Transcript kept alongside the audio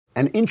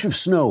An inch of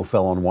snow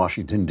fell on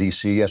Washington,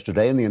 D.C.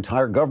 yesterday, and the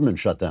entire government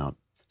shut down.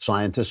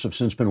 Scientists have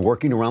since been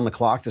working around the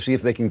clock to see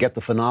if they can get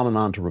the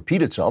phenomenon to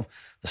repeat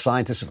itself. The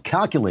scientists have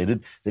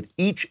calculated that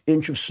each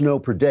inch of snow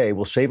per day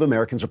will save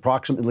Americans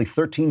approximately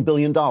 $13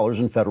 billion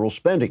in federal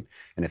spending.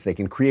 And if they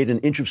can create an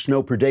inch of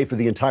snow per day for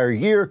the entire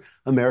year,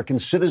 American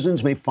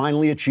citizens may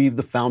finally achieve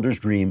the founder's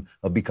dream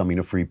of becoming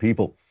a free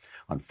people.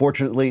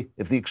 Unfortunately,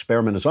 if the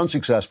experiment is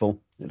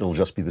unsuccessful, it'll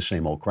just be the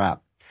same old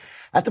crap.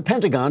 At the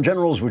Pentagon,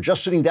 generals were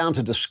just sitting down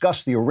to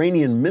discuss the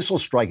Iranian missile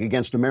strike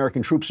against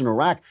American troops in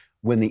Iraq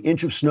when the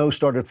inch of snow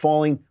started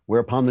falling,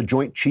 whereupon the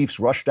Joint Chiefs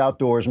rushed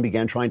outdoors and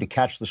began trying to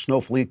catch the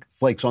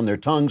snowflakes on their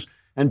tongues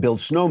and build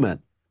snowmen,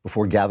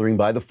 before gathering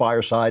by the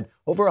fireside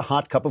over a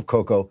hot cup of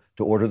cocoa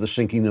to order the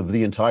sinking of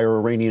the entire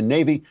Iranian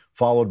Navy,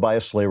 followed by a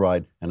sleigh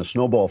ride and a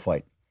snowball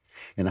fight.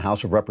 In the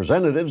House of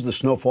Representatives, the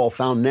snowfall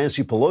found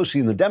Nancy Pelosi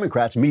and the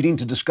Democrats meeting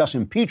to discuss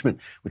impeachment,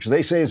 which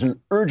they say is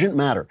an urgent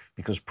matter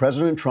because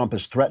President Trump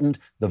has threatened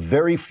the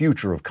very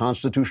future of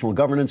constitutional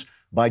governance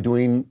by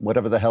doing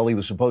whatever the hell he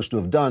was supposed to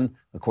have done,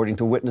 according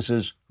to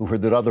witnesses who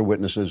heard that other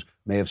witnesses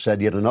may have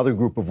said yet another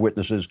group of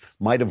witnesses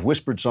might have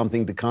whispered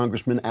something to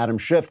Congressman Adam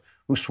Schiff,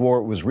 who swore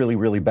it was really,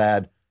 really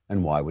bad.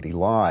 And why would he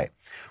lie?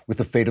 With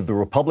the fate of the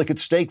Republic at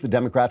stake, the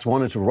Democrats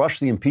wanted to rush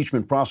the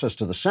impeachment process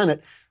to the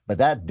Senate, but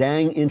that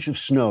dang inch of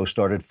snow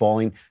started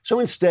falling, so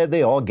instead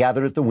they all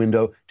gathered at the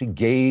window to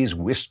gaze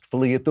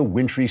wistfully at the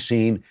wintry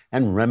scene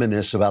and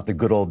reminisce about the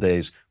good old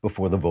days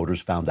before the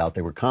voters found out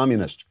they were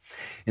communists.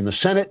 In the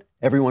Senate,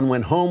 everyone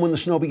went home when the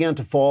snow began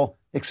to fall,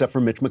 except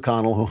for Mitch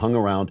McConnell, who hung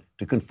around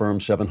to confirm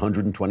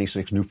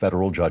 726 new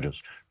federal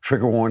judges.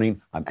 Trigger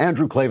warning, I'm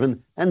Andrew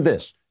Klavan, and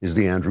this is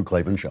The Andrew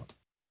Klavan Show.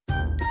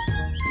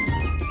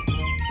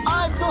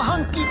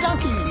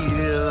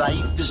 Hunky-dunky,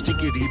 life is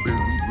tickety-boo.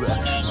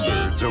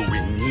 Birds are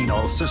winging,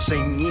 also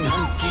singing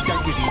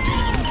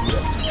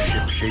hunky-dunky-doo.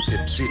 Ship-shaped,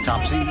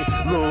 ipsy-topsy,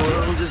 the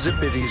world is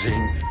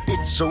zippity-zing.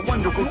 It's a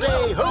wonderful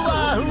day,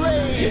 hurrah,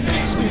 hooray! It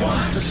makes me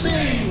want to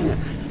sing.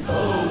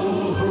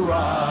 Oh,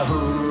 hurrah,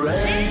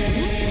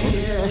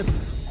 hooray!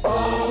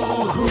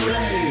 Oh,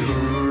 hooray,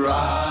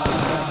 hurrah!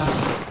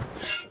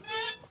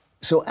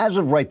 So as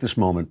of right this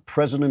moment,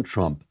 President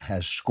Trump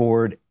has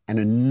scored an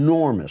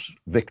enormous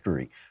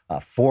victory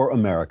for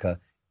America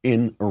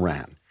in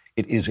Iran.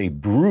 It is a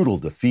brutal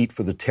defeat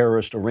for the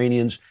terrorist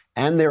Iranians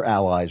and their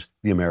allies,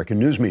 the American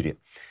news media.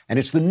 And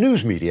it's the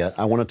news media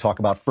I want to talk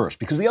about first,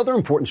 because the other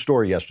important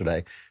story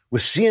yesterday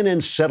was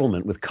CNN's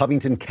settlement with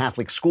Covington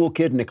Catholic school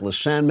kid Nicholas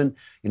Sandmann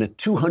in a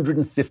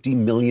 $250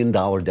 million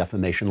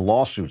defamation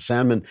lawsuit.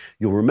 Sandmann,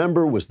 you'll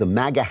remember, was the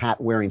MAGA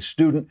hat-wearing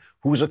student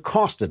who was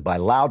accosted by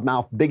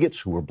loudmouth bigots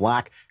who were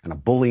black and a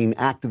bullying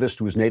activist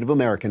who was Native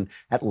American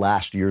at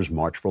last year's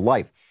March for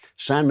Life.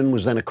 Sandmann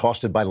was then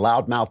accosted by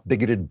loudmouth,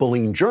 bigoted,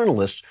 bullying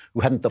journalists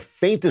who hadn't the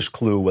faintest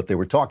clue what they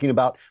were talking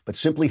about, but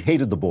simply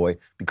hated the boy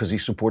because he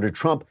supported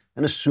Trump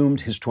and assumed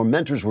his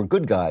tormentors were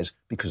good guys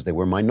because they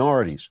were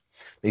minorities.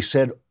 They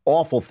said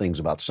awful things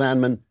about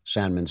Sandmann.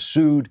 Sandmann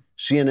sued,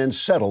 CNN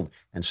settled,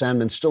 and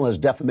Sandmann still has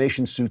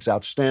defamation suits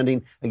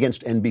outstanding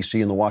against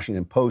NBC and the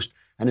Washington Post,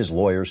 and his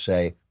lawyers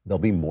say there'll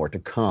be more to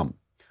come.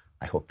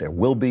 I hope there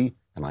will be,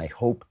 and I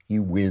hope he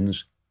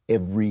wins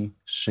every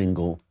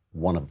single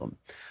one of them.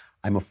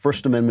 I'm a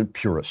First Amendment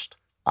purist.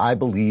 I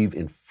believe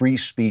in free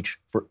speech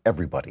for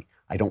everybody.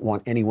 I don't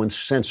want anyone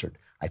censored.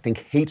 I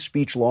think hate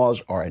speech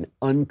laws are an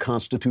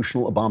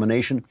unconstitutional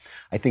abomination.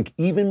 I think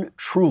even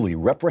truly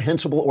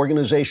reprehensible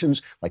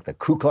organizations like the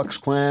Ku Klux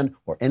Klan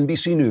or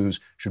NBC News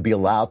should be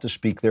allowed to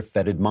speak their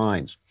fetid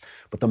minds.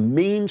 But the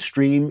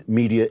mainstream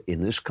media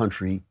in this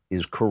country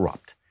is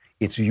corrupt.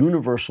 Its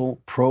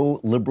universal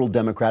pro-liberal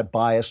Democrat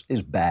bias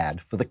is bad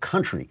for the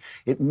country.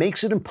 It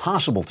makes it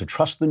impossible to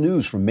trust the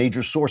news from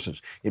major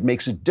sources. It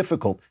makes it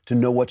difficult to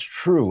know what's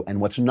true and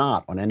what's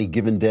not on any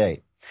given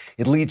day.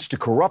 It leads to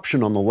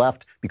corruption on the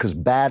left because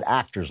bad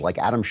actors like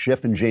Adam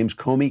Schiff and James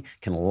Comey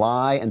can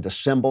lie and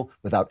dissemble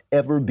without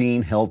ever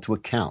being held to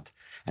account.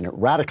 And it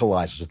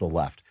radicalizes the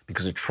left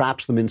because it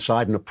traps them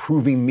inside an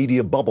approving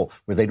media bubble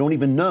where they don't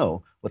even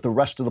know what the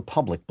rest of the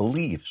public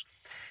believes.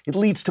 It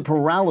leads to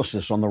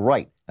paralysis on the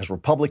right as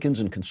Republicans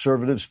and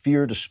conservatives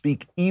fear to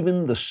speak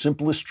even the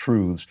simplest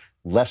truths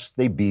lest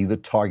they be the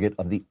target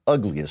of the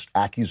ugliest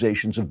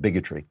accusations of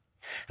bigotry.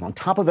 And on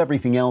top of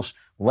everything else,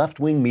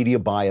 left-wing media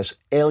bias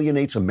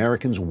alienates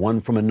Americans one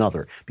from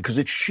another because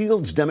it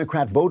shields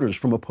Democrat voters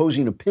from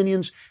opposing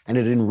opinions and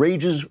it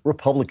enrages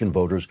Republican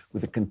voters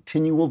with a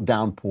continual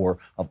downpour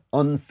of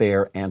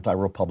unfair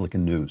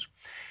anti-Republican news.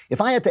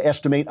 If I had to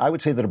estimate, I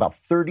would say that about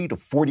 30 to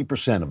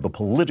 40% of the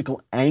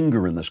political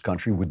anger in this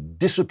country would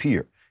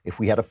disappear if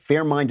we had a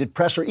fair-minded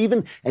press or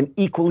even an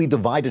equally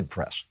divided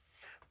press.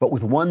 But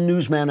with one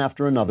newsman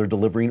after another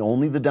delivering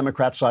only the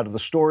Democrat side of the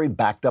story,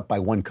 backed up by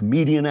one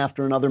comedian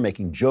after another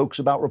making jokes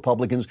about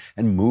Republicans,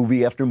 and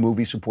movie after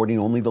movie supporting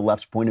only the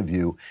left's point of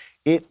view,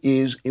 it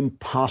is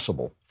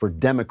impossible for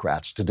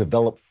Democrats to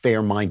develop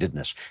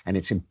fair-mindedness. And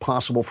it's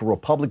impossible for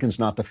Republicans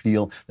not to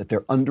feel that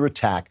they're under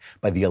attack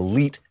by the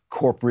elite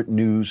corporate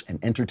news and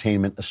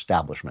entertainment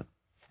establishment.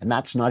 And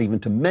that's not even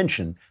to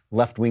mention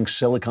left-wing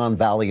Silicon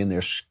Valley and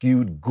their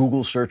skewed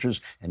Google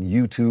searches and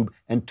YouTube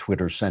and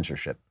Twitter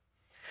censorship.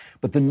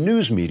 But the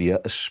news media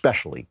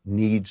especially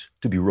needs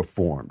to be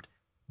reformed.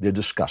 They're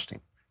disgusting.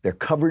 Their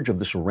coverage of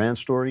this Iran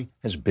story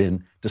has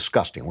been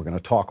disgusting. We're going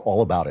to talk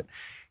all about it.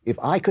 If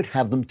I could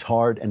have them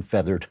tarred and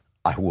feathered,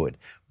 I would.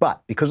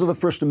 But because of the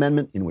First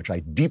Amendment, in which I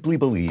deeply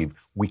believe,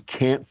 we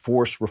can't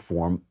force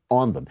reform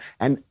on them.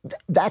 And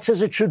that's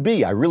as it should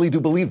be. I really do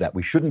believe that.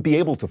 We shouldn't be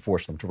able to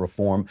force them to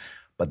reform.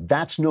 But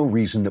that's no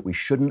reason that we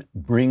shouldn't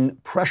bring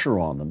pressure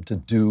on them to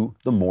do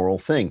the moral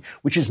thing,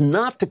 which is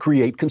not to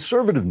create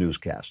conservative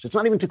newscasts. It's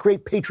not even to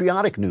create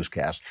patriotic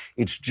newscasts.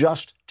 It's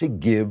just to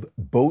give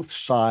both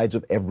sides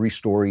of every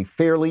story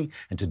fairly.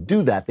 And to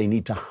do that, they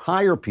need to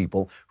hire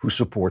people who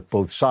support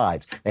both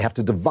sides. They have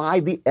to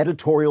divide the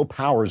editorial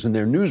powers in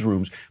their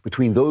newsrooms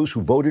between those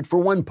who voted for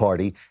one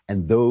party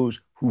and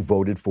those who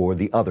voted for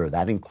the other.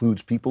 That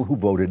includes people who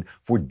voted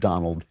for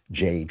Donald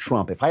J.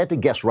 Trump. If I had to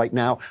guess right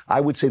now, I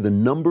would say the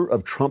number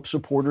of Trump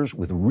supporters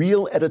with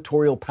real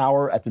editorial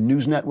power at the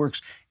news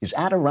networks is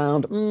at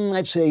around,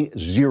 I'd say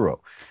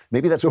 0.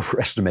 Maybe that's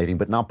overestimating,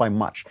 but not by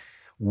much.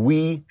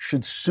 We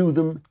should sue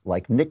them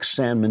like Nick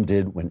Sandmann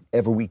did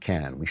whenever we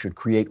can. We should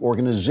create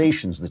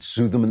organizations that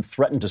sue them and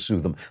threaten to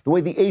sue them, the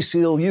way the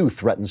ACLU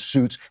threatens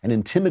suits and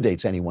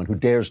intimidates anyone who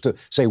dares to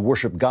say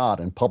worship God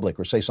in public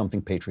or say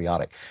something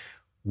patriotic.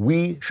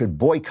 We should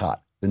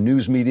boycott the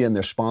news media and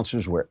their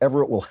sponsors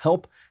wherever it will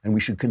help, and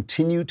we should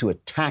continue to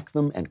attack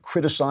them and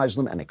criticize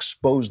them and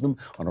expose them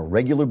on a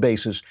regular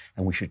basis,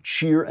 and we should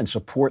cheer and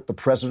support the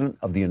President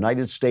of the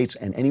United States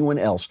and anyone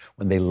else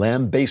when they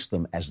lambaste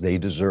them as they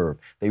deserve.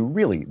 They're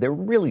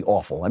really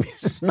awful. I mean,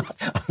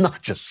 I'm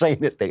not just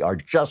saying it, they are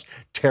just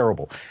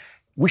terrible.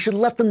 We should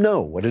let them know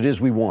what it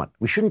is we want.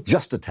 We shouldn't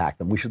just attack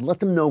them. We should let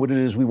them know what it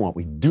is we want.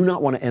 We do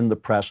not want to end the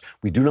press.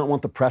 We do not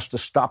want the press to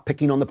stop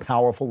picking on the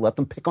powerful. Let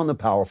them pick on the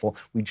powerful.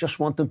 We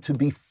just want them to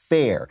be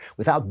fair,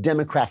 without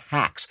Democrat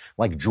hacks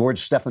like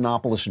George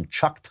Stephanopoulos and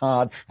Chuck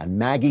Todd and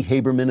Maggie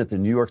Haberman at the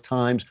New York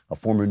Times, a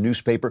former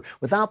newspaper,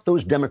 without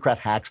those Democrat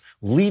hacks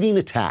leading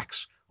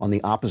attacks on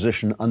the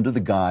opposition under the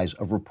guise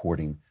of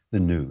reporting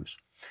the news.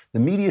 The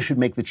media should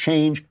make the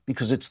change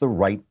because it's the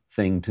right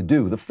thing to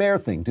do, the fair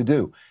thing to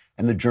do,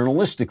 and the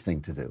journalistic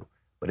thing to do.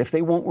 But if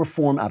they won't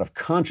reform out of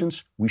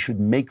conscience, we should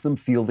make them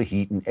feel the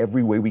heat in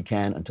every way we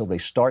can until they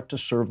start to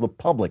serve the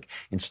public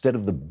instead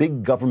of the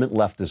big government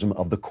leftism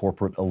of the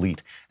corporate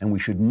elite. And we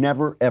should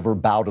never, ever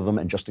bow to them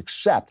and just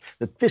accept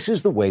that this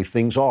is the way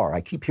things are.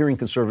 I keep hearing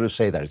conservatives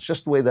say that. It's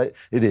just the way that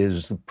it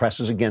is. The press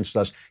is against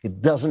us.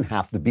 It doesn't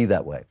have to be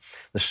that way.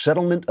 The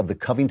settlement of the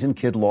Covington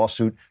Kid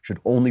lawsuit should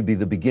only be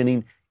the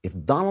beginning. If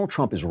Donald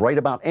Trump is right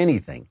about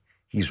anything,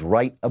 he's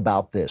right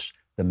about this.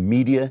 The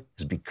media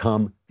has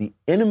become the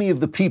enemy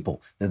of the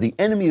people. They're the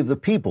enemy of the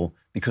people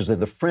because they're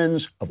the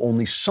friends of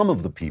only some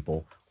of the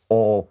people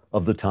all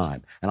of the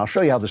time. And I'll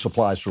show you how this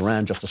applies to Iran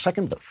in just a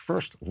second. But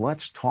first,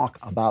 let's talk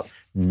about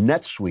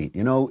NetSuite.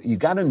 You know, you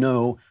got to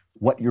know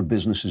what your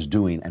business is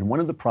doing. And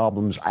one of the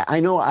problems, I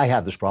know I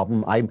have this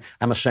problem. I'm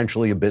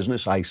essentially a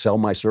business. I sell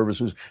my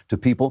services to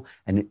people.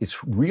 And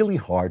it's really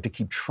hard to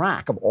keep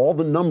track of all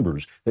the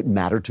numbers that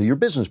matter to your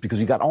business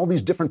because you got all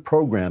these different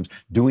programs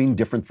doing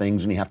different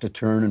things and you have to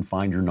turn and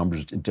find your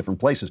numbers in different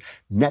places.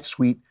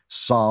 NetSuite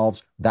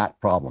solves that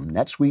problem.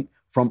 NetSuite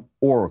from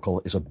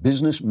Oracle is a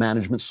business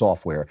management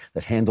software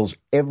that handles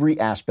every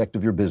aspect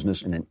of your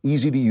business in an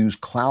easy-to-use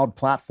cloud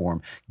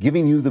platform,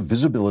 giving you the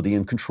visibility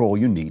and control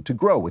you need to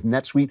grow. With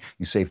NetSuite,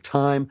 you save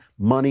time,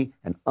 money,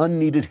 and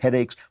unneeded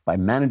headaches by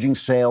managing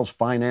sales,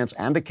 finance,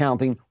 and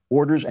accounting,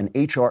 orders, and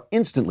HR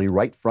instantly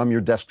right from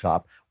your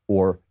desktop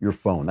or your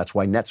phone. That's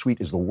why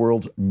NetSuite is the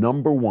world's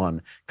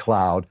 #1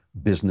 cloud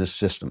business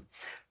system.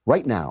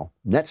 Right now,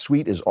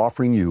 NetSuite is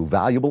offering you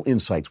valuable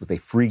insights with a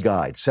free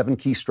guide, 7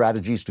 key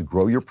strategies to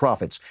grow your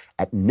profits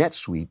at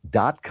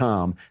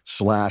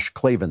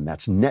netsuite.com/Klavan.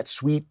 That's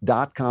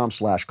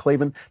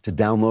netsuite.com/Klavan to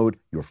download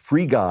your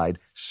free guide,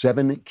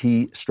 7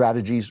 key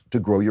strategies to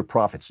grow your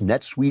profits.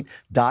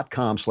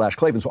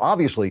 netsuite.com/Klavan. So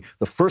obviously,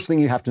 the first thing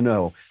you have to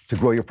know to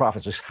grow your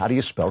profits is how do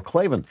you spell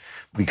Klavan?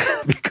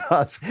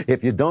 Because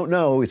if you don't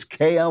know, it's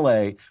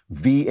Klavan.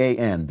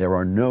 There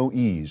are no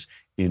E's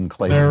in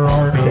Klavan. There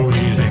are no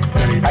E's in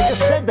Klavan. I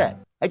just said that.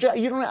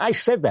 I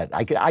said that.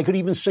 I could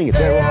even sing it.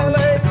 There are.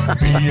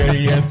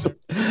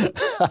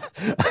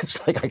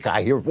 It's like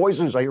I hear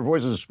voices. I hear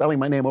voices spelling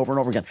my name over and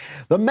over again.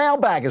 The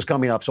mailbag is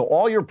coming up, so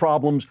all your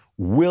problems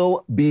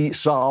will be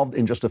solved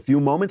in just a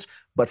few moments.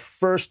 But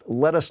first,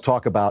 let us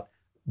talk about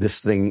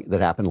this thing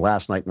that happened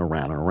last night in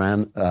Iran.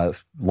 Iran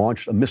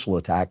launched a missile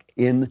attack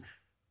in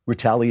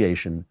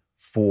retaliation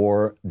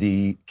for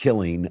the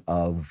killing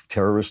of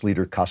terrorist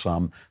leader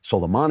Qasem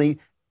Soleimani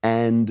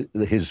and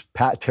his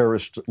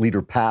terrorist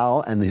leader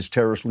pal and his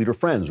terrorist leader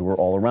friends who were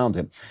all around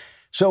him.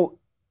 So,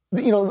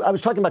 you know, I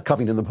was talking about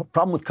Covington. The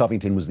problem with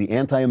Covington was the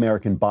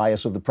anti-American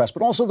bias of the press,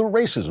 but also the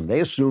racism. They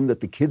assumed that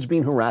the kids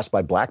being harassed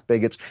by black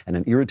bigots and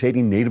an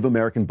irritating Native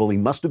American bully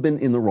must have been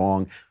in the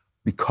wrong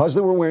because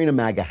they were wearing a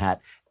MAGA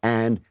hat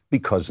and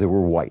because they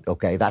were white.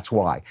 Okay, that's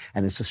why.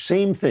 And it's the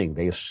same thing.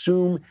 They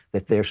assume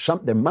that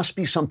there must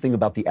be something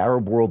about the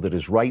Arab world that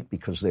is right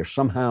because they're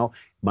somehow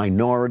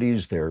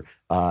minorities.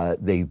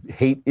 They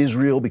hate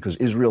Israel because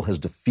Israel has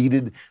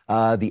defeated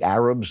the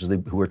Arabs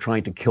who are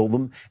trying to kill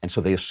them. And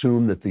so they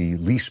assume that the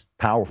least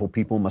powerful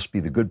people must be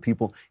the good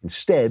people.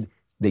 Instead,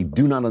 they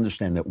do not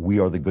understand that we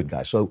are the good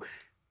guys. So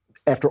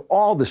after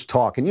all this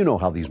talk, and you know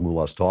how these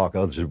mullahs talk,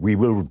 we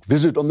will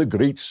visit on the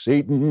great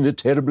Satan, the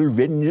terrible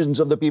vengeance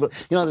of the people.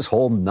 You know, this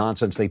whole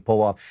nonsense they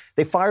pull off.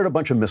 They fired a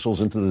bunch of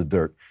missiles into the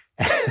dirt.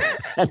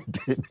 and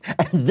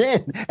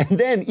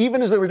then,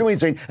 even as they were doing,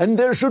 saying, and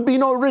there should be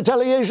no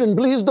retaliation,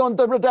 please don't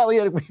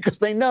retaliate, because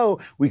they know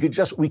we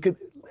could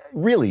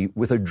really,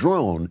 with a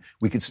drone,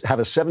 we could have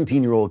a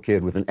 17-year-old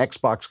kid with an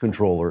Xbox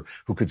controller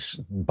who could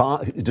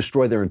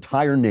destroy their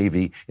entire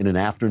Navy in an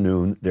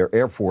afternoon, their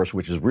Air Force,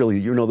 which is really,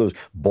 you know, those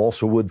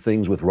balsa wood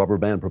things with rubber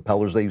band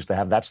propellers they used to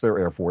have, that's their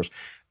Air Force.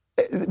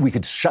 We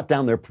could shut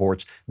down their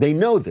ports. They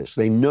know this.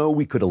 They know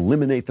we could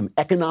eliminate them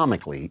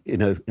economically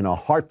in a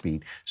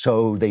heartbeat.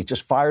 So they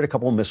just fired a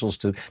couple of missiles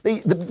to. The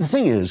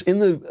thing is, in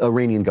the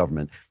Iranian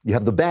government, you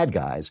have the bad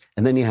guys,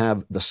 and then you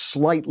have the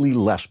slightly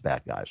less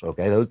bad guys.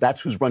 Okay,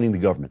 that's who's running the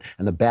government.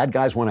 And the bad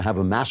guys want to have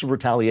a massive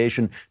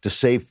retaliation to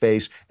save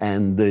face,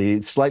 and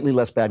the slightly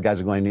less bad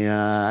guys are going,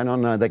 yeah, I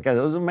don't know,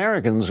 those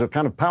Americans are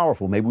kind of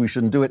powerful. Maybe we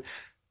shouldn't do it.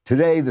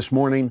 Today, this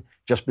morning,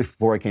 just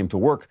before I came to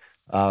work,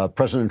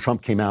 President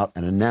Trump came out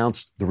and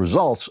announced the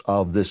results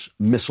of this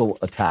missile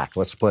attack.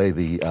 Let's play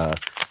the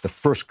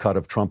first cut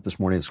of Trump this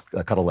morning. It's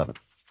cut 11.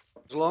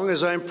 As long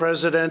as I'm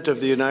president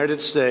of the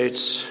United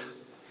States,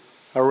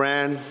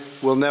 Iran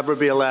will never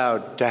be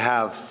allowed to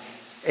have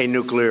a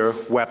nuclear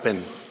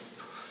weapon.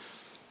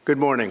 Good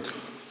morning.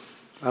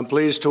 I'm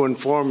pleased to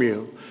inform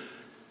you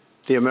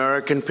the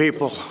American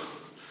people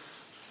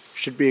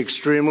should be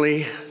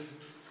extremely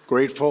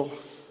grateful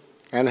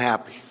and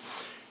happy.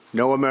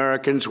 No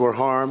Americans were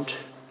harmed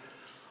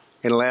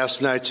in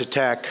last night's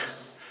attack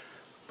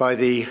by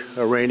the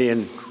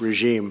Iranian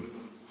regime.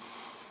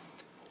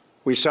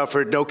 We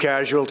suffered no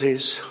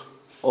casualties.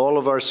 All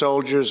of our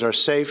soldiers are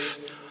safe,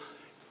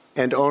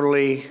 and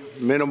only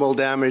minimal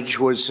damage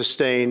was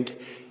sustained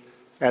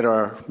at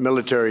our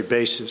military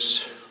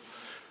bases.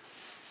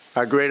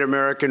 Our great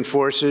American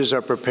forces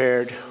are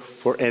prepared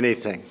for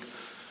anything.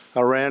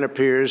 Iran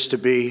appears to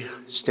be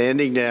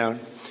standing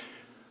down,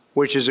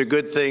 which is a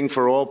good thing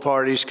for all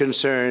parties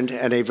concerned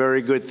and a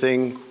very good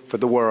thing for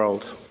the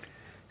world.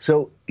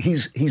 So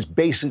he's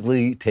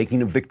basically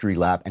taking a victory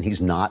lap, and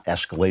he's not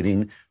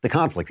escalating the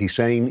conflict. He's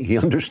saying he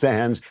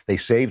understands they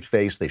saved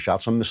face, they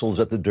shot some missiles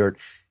at the dirt.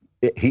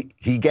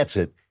 He gets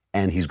it,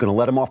 and he's going to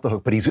let them off the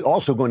hook. But he's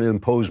also going to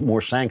impose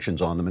more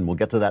sanctions on them, and we'll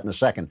get to that in a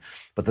second.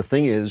 But the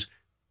thing is,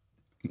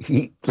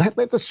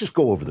 let's just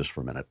go over this for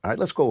a minute. All right,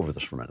 let's go over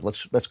this for a minute.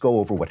 Let's go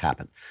over what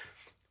happened.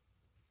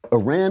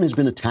 Iran has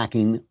been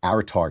attacking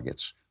our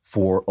targets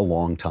for a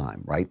long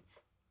time, right?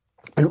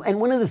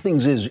 And one of the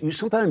things is,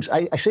 sometimes,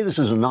 I say this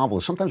as a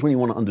novelist, sometimes when you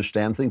want to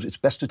understand things, it's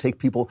best to take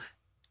people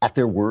at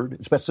their word.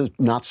 It's best to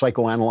not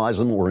psychoanalyze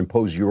them or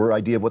impose your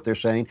idea of what they're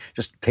saying.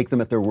 Just take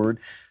them at their word.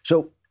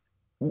 So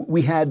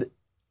we had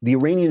the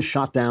Iranians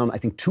shot down, I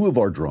think, 2 of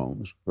our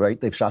drones, right?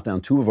 They've shot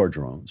down 2 of our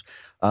drones.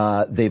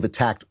 They've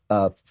attacked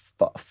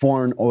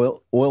foreign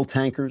oil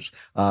tankers.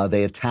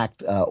 They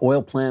attacked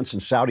oil plants in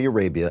Saudi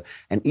Arabia.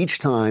 And each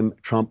time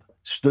Trump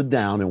stood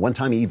down, and one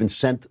time he even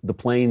sent the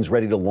planes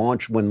ready to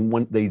launch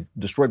when they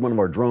destroyed one of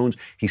our drones.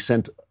 He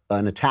sent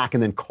an attack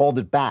and then called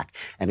it back.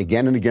 And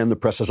again, the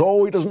press says,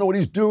 oh, he doesn't know what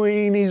he's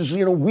doing. He's,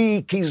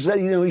 weak. He's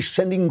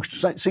sending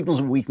signals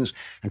of weakness.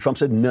 And Trump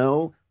said,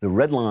 no, the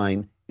red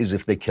line is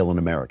if they kill an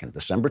American.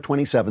 December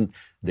 27th,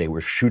 they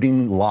were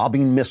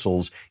lobbing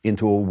missiles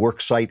into a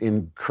work site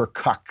in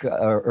Kirkuk,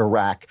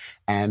 Iraq,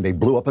 and they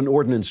blew up an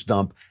ordnance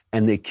dump,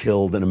 and they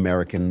killed an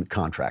American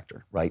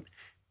contractor, right?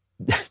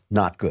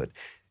 Not good.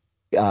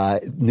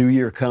 New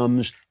Year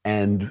comes,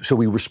 and so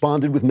we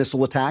responded with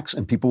missile attacks,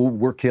 and people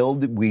were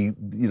killed.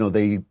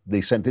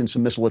 They sent in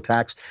some missile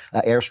attacks,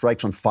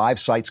 airstrikes on 5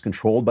 sites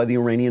controlled by the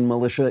Iranian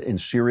militia in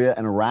Syria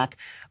and Iraq,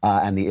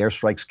 and the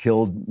airstrikes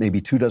killed maybe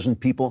 24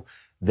 people.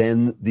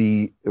 Then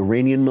the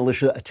Iranian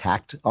militia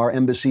attacked our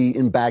embassy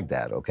in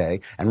Baghdad,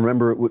 okay? And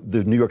remember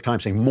the New York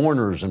Times saying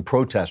mourners and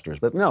protesters.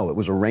 But no, it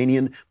was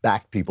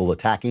Iranian-backed people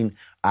attacking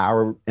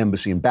our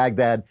embassy in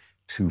Baghdad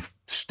to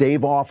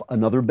stave off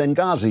another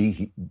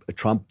Benghazi.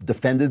 Trump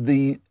defended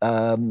the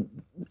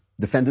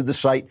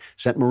site,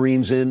 sent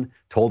Marines in,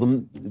 told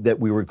them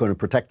that we were going to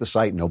protect the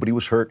site. Nobody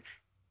was hurt.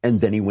 And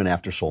then he went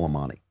after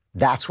Soleimani.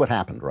 That's what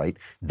happened, right?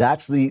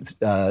 That's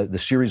the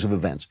series of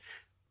events.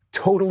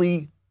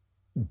 Totally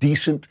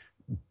decent,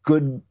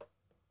 good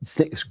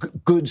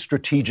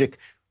strategic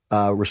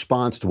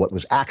response to what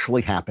was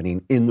actually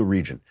happening in the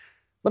region.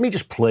 Let me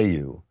just play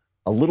you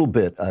a little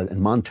bit, a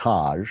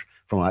montage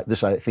from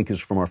this, I think,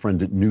 is from our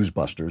friend at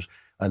Newsbusters,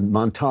 a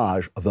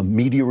montage of a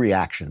media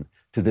reaction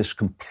to this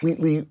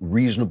completely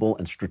reasonable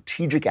and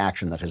strategic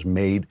action that has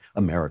made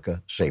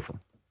America safer.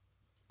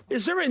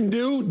 Is there a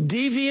new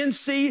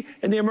deviancy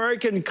in the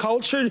American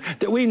culture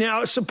that we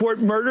now support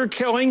murder,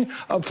 killing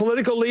of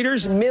political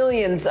leaders?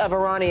 Millions of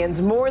Iranians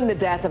mourn the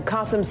death of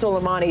Qasem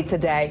Soleimani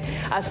today.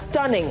 A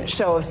stunning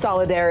show of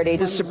solidarity.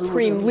 The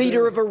supreme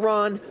leader of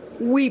Iran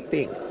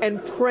weeping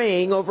and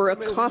praying over a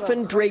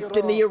coffin draped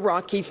in the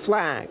Iraqi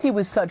flag. He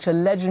was such a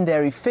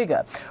legendary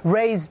figure,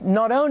 raised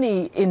not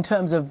only in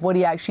terms of what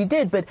he actually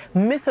did, but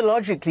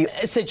mythologically.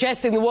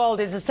 Suggesting the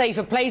world is a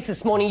safer place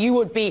this morning, you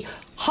would be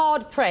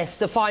hard-pressed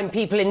to find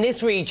people in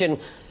this region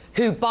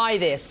who buy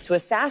this. To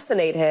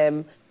assassinate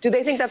him, do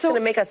they think that's going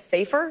to make us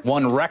safer?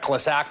 One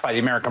reckless act by the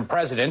American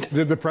president.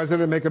 Did the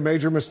president make a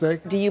major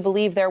mistake? Do you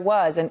believe there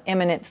was an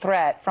imminent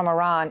threat from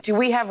Iran? Do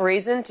we have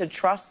reason to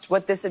trust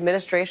what this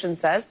administration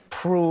says?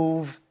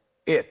 Prove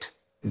it.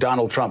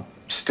 Donald Trump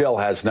still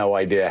has no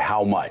idea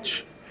how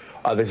much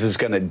this is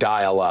going to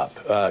dial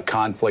up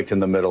conflict in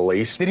the Middle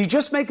East. Did he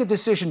just make a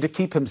decision to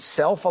keep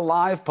himself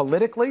alive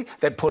politically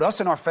that put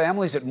us and our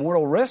families at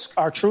mortal risk?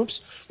 Our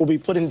troops will be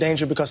put in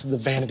danger because of the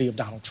vanity of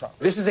Donald Trump.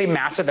 This is a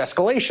massive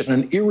escalation.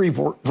 An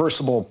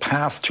irreversible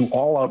path to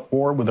all-out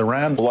war with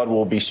Iran. Blood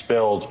will be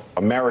spilled,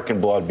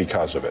 American blood,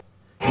 because of it.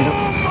 Oh,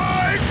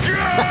 my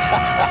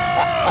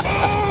God!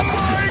 Oh,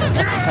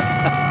 my God!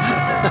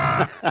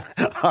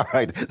 All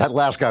right, that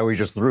last guy we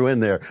just threw in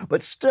there.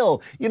 But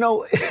still, you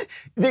know,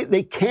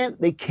 they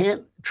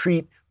can't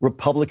treat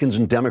Republicans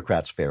and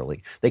Democrats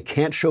fairly. They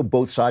can't show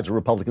both sides of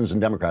Republicans and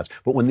Democrats.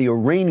 But when the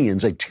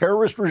Iranians, a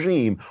terrorist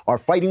regime, are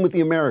fighting with the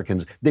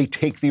Americans, they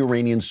take the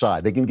Iranian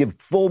side. They can give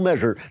full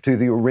measure to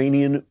the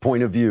Iranian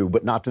point of view,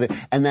 but not to the...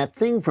 And that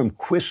thing from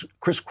Chris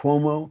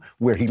Cuomo,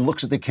 where he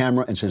looks at the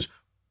camera and says,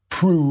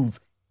 prove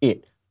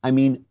it. I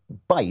mean,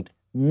 bite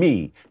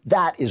me.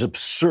 That is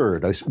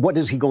absurd. What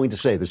is he going to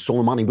say? That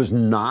Soleimani was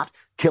not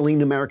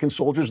killing American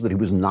soldiers, that he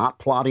was not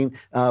plotting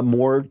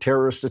more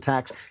terrorist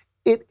attacks?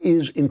 It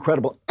is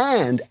incredible.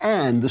 And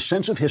the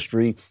sense of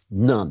history,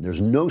 none. There's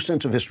no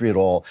sense of history at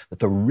all, that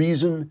the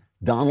reason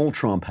Donald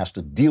Trump has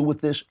to deal with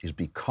this is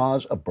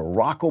because of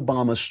Barack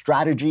Obama's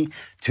strategy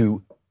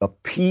to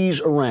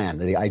appease Iran.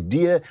 The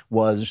idea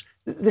was,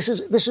 this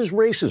is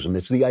racism.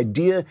 It's the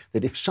idea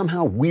that if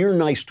somehow we're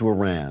nice to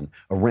Iran,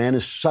 Iran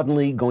is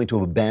suddenly going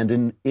to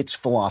abandon its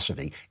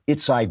philosophy,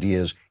 its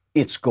ideas,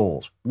 its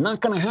goals.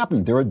 Not going to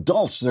happen. They're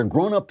adults. They're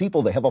grown-up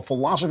people. They have a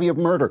philosophy of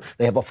murder.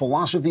 They have a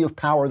philosophy of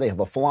power. They have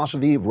a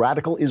philosophy of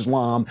radical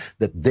Islam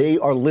that they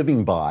are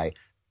living by.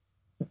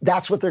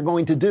 That's what they're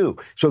going to do.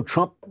 So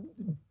Trump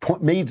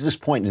made this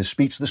point in his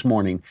speech this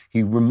morning.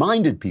 He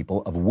reminded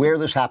people of where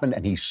this happened,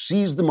 and he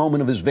seized the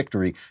moment of his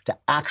victory to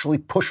actually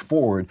push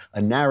forward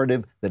a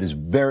narrative that is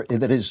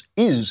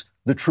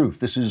the truth.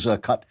 This is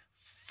cut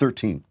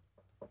 13.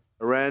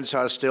 Iran's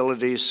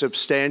hostilities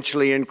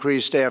substantially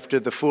increased after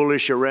the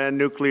foolish Iran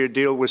nuclear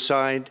deal was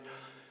signed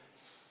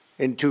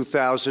in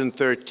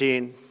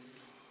 2013.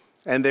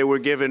 And they were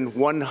given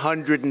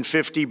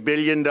 $150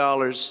 billion,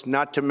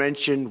 not to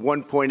mention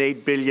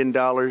 $1.8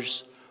 billion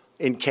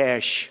in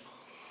cash.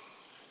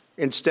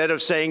 Instead of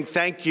saying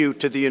thank you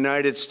to the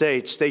United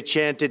States, they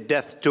chanted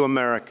death to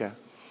America.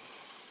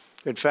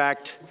 In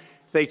fact,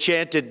 they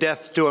chanted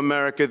death to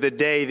America the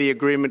day the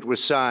agreement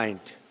was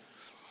signed.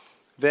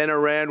 Then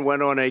Iran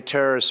went on a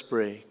terror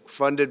spree,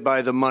 funded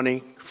by the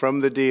money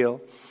from the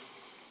deal,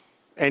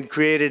 and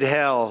created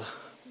hell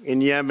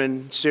in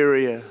Yemen,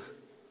 Syria,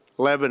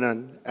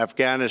 Lebanon,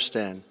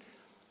 Afghanistan,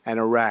 and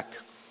Iraq.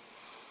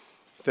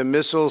 The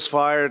missiles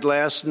fired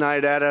last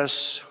night at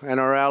us and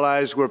our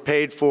allies were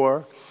paid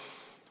for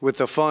with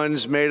the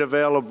funds made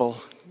available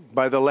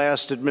by the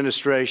last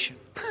administration.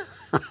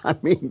 I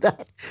mean,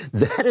 that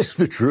is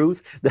the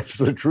truth. That's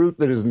the truth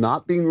that is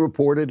not being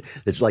reported.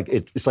 It's like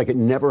it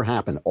never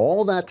happened.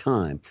 All that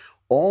time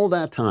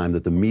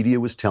that the media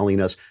was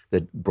telling us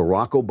that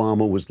Barack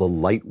Obama was the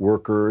light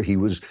worker, he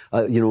was,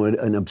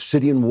 an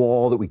obsidian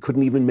wall that we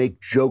couldn't even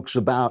make jokes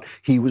about.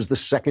 He was the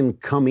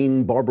second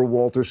coming. Barbara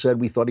Walters said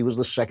we thought he was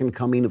the second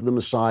coming of the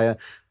Messiah.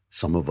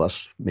 Some of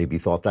us maybe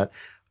thought that.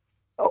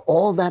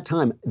 All that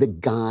time, the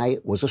guy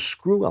was a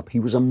screw-up. He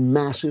was a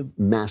massive,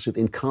 massive,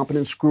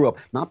 incompetent screw-up.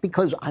 Not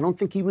because I don't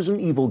think he was an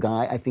evil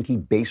guy. I think he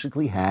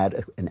basically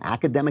had an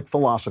academic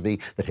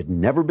philosophy that had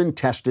never been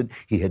tested.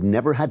 He had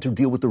never had to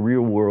deal with the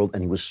real world,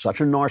 and he was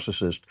such a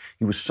narcissist.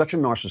 He was such a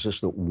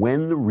narcissist that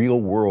when the real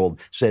world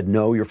said,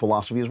 no, your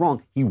philosophy is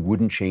wrong, he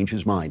wouldn't change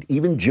his mind.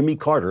 Even Jimmy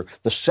Carter,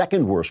 the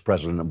second worst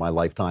president of my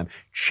lifetime,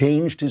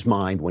 changed his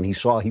mind when he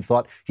thought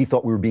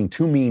we were being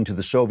too mean to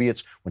the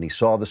Soviets. When he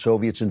saw the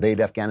Soviets invade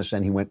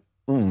Afghanistan, he went,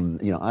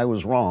 I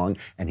was wrong,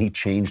 and he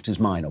changed his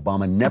mind.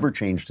 Obama never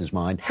changed his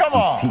mind. Come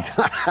on.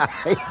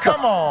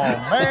 Come on,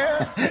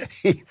 man.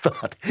 He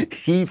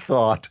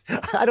thought,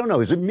 I don't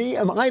know, is it me?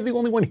 Am I the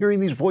only one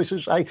hearing these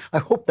voices? I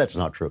hope that's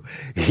not true.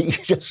 He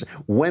just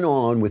went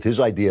on with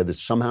his idea that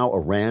somehow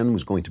Iran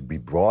was going to be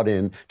brought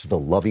in to the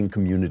loving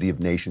community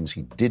of nations.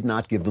 He did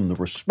not give them the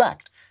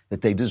respect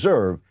that they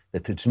deserve,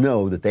 that to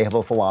know that they have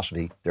a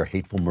philosophy, they're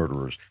hateful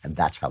murderers, and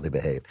that's how they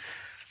behave.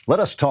 Let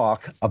us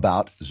talk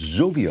about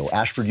Zovio,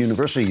 Ashford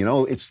University. You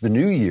know, it's the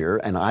new year,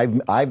 and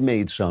I've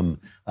made some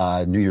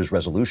New Year's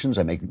resolutions.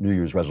 I make New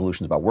Year's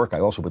resolutions about work.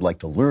 I also would like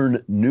to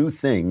learn new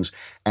things.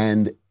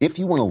 And if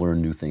you want to learn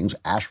new things,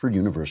 Ashford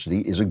University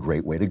is a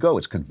great way to go.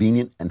 It's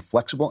convenient and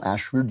flexible.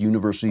 Ashford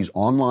University's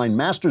online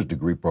master's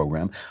degree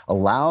program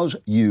allows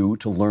you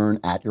to learn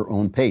at your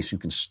own pace. You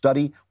can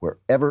study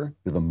wherever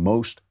you're the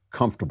most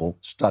comfortable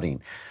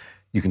studying.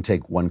 You can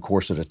take one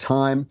course at a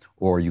time,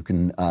 or you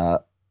can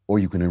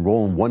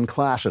enroll in one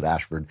class at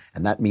Ashford,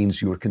 and that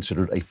means you are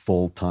considered a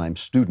full-time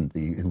student.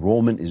 The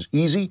enrollment is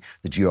easy.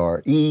 The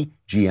GRE,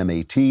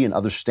 GMAT, and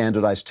other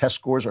standardized test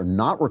scores are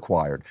not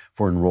required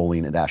for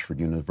enrolling at Ashford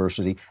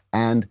University,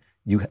 and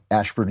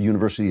Ashford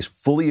University is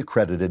fully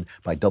accredited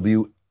by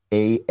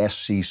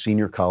WASC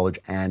Senior College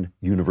and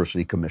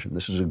University Commission.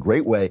 This is a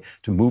great way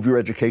to move your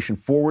education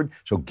forward,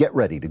 so get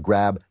ready to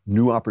grab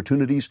new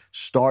opportunities.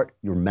 Start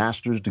your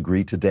master's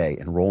degree today.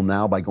 Enroll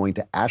now by going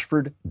to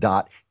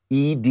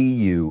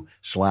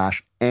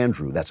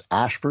ashford.edu/Andrew. That's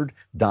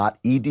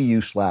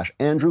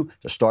ashford.edu/Andrew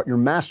to start your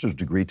master's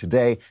degree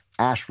today,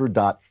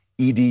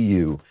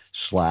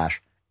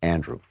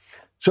 ashford.edu/Andrew.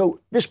 So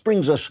this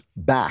brings us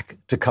back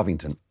to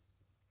Covington.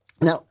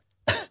 Now,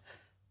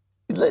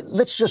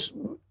 let's just,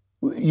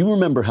 you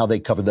remember how they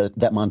covered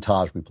that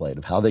montage we played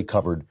of how they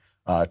covered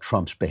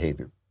Trump's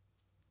behavior.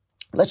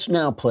 Let's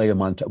now play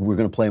we're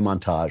going to play a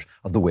montage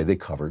of the way they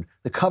covered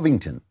the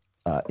Covington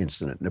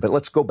incident. But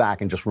let's go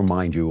back and just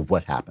remind you of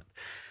what happened.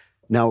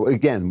 Now,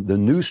 again, the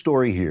news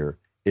story here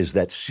is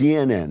that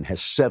CNN has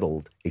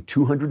settled a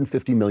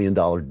 $250 million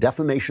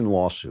defamation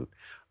lawsuit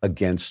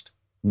against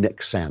Nick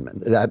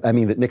Sandmann. That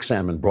Nick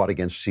Sandmann brought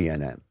against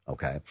CNN,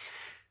 okay?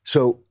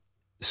 So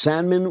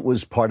Sandmann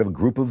was part of a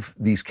group of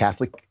these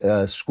Catholic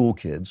school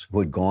kids who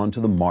had gone to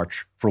the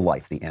March for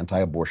Life, the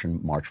anti-abortion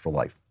March for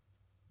Life.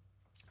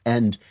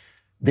 And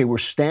they were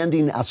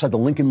standing outside the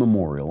Lincoln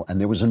Memorial,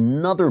 and there was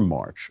another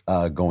march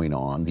going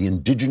on, the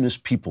Indigenous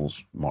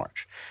Peoples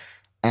March.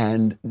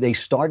 And they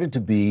started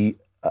to be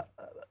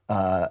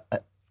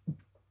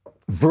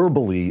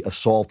verbally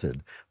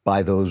assaulted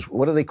by those,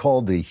 what are they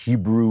called? The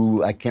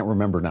Hebrew, I can't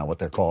remember now what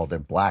they're called. They're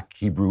Black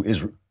Hebrew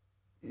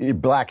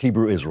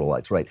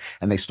Israelites, right?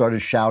 And they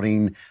started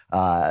shouting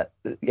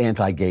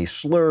anti-gay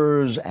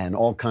slurs and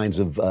all kinds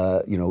of,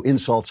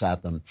 insults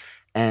at them.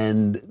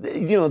 And,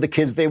 the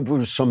kids, there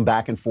was some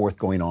back and forth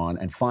going on.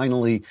 And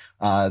finally,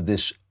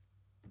 this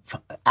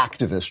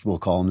activist, we'll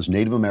call him, this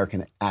Native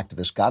American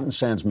activist, got in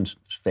Sandmann's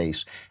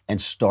face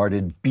and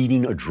started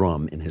beating a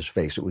drum in his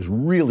face. It was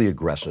really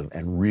aggressive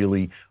and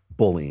really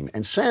bullying.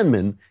 And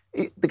Sandmann,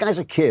 the guy's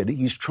a kid.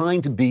 He's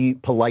trying to be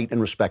polite and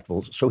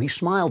respectful, so he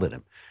smiled at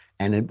him.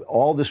 And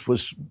all this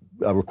was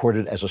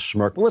recorded as a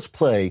smirk. But let's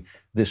play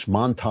this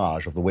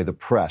montage of the way the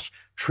press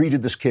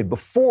treated this kid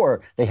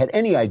before they had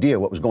any idea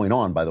what was going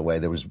on, by the way.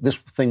 This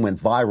thing went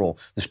viral,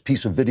 this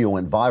piece of video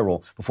went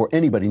viral before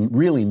anybody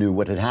really knew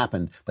what had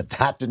happened. But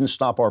that didn't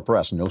stop our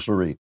press, no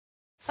siree.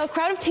 A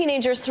crowd of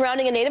teenagers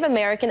surrounding a Native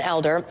American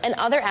elder and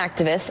other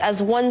activists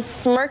as one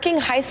smirking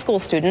high school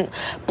student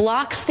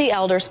blocks the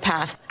elder's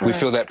path. We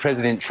feel that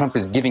President Trump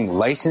is giving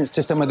license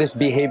to some of this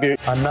behavior.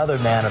 Another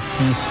man of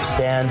peace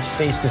stands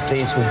face to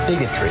face with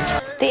bigotry.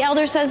 The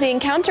elder says the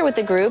encounter with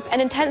the group,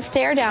 an intense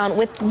stare down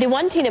with the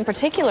one teen in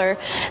particular,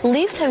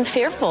 leaves him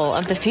fearful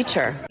of the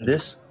future.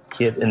 This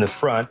kid in the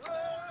front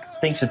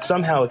thinks it's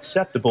somehow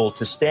acceptable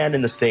to stand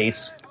in the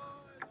face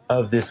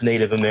of this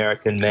Native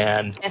American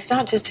man. It's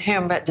not just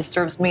him that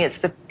disturbs me. It's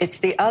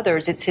the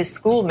others. It's his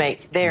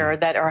schoolmates there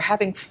that are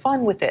having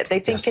fun with it. They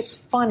think it's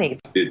funny.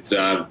 It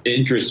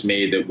interests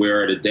me that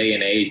we're at a day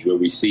and age where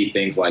we see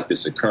things like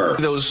this occur.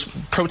 Those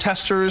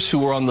protesters who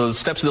were on the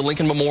steps of the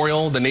Lincoln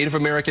Memorial, the Native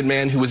American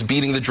man who was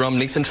beating the drum,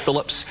 Nathan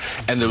Phillips,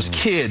 and those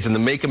kids in the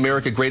Make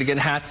America Great Again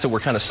hats that were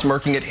kind of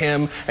smirking at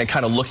him and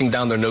kind of looking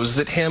down their noses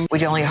at him.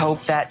 We only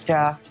hope that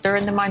they're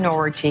in the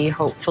minority,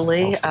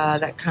 hopefully,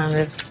 that kind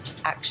of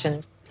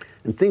action.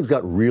 And things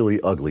got really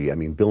ugly. I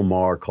mean, Bill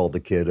Maher called the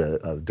kid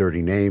a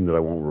dirty name that I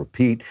won't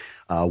repeat.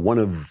 One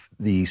of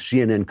the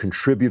CNN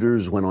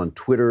contributors went on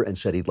Twitter and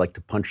said he'd like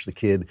to punch the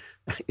kid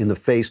in the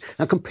face.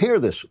 Now, compare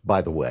this,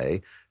 by the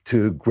way,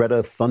 to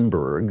Greta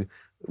Thunberg,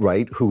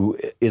 right, who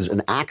is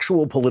an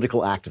actual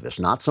political activist,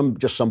 not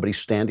just somebody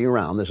standing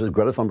around. This is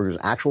Greta Thunberg, is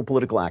an actual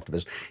political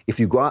activist. If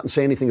you go out and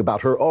say anything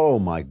about her, oh,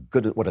 my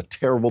goodness, what a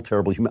terrible,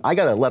 terrible human. I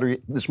got a letter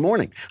this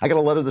morning,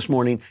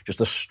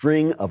 just a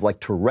string of like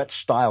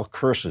Tourette-style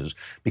curses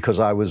because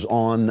I was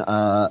on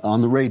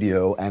the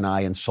radio and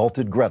I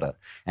insulted Greta.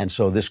 And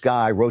so this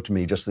guy wrote to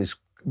me just this,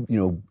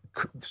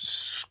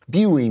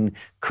 spewing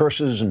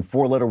curses and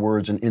four-letter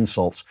words and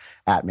insults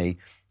at me.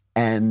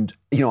 And,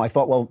 I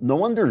thought, well, no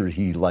wonder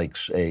he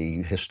likes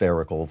a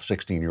hysterical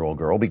 16-year-old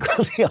girl,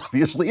 because he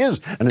obviously is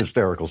an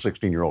hysterical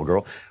 16-year-old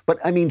girl. But,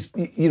 I mean,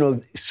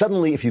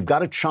 suddenly if you've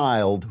got a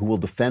child who will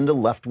defend a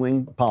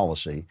left-wing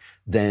policy,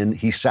 then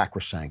he's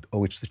sacrosanct.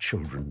 Oh, it's the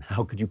children.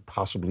 How could you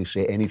possibly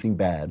say anything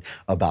bad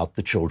about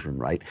the children,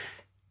 right?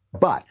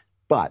 But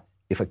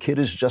if a kid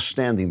is just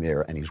standing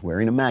there and he's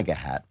wearing a MAGA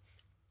hat,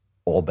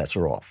 all bets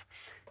are off.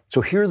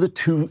 So here are the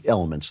two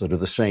elements that are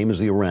the same as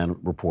the Iran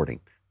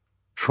reporting.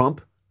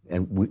 Trump,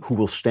 who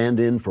will stand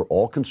in for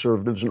all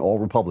conservatives and all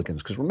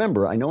Republicans. Because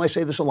remember, I know I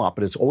say this a lot,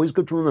 but it's always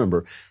good to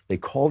remember, they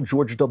called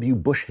George W.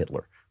 Bush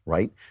Hitler,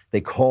 right?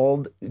 They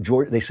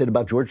said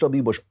about George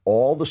W. Bush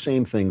all the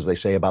same things they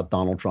say about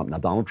Donald Trump. Now,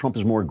 Donald Trump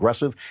is more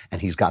aggressive, and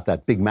he's got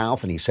that big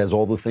mouth, and he says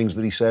all the things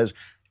that he says,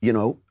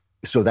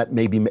 so that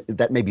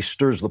maybe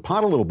stirs the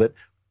pot a little bit.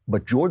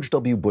 But George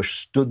W. Bush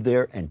stood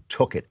there and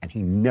took it, and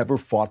he never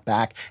fought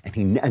back.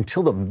 And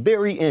until the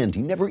very end,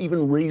 he never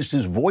even raised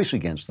his voice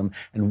against them.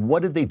 And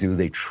what did they do?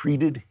 They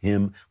treated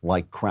him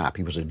like crap.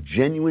 He was a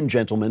genuine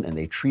gentleman, and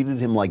they treated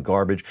him like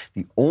garbage.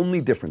 The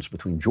only difference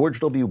between George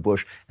W.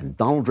 Bush and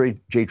Donald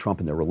J. Trump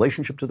in their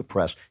relationship to the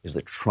press is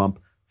that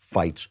Trump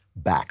fights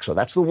back. So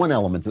that's the one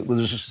element that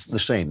was the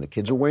same. The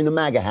kids are wearing the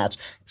MAGA hats,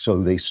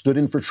 so they stood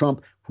in for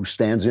Trump, who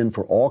stands in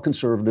for all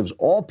conservatives,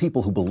 all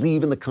people who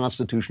believe in the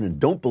Constitution and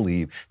don't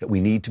believe that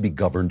we need to be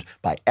governed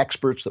by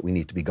experts, that we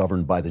need to be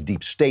governed by the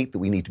deep state, that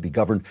we need to be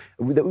governed,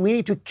 that we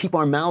need to keep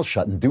our mouths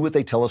shut and do what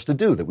they tell us to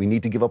do, that we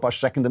need to give up our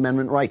Second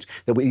Amendment rights,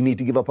 that we need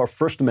to give up our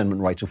First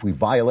Amendment rights if we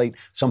violate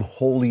some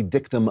holy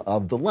dictum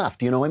of the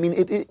left.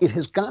 It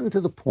has gotten to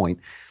the point.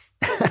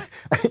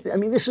 I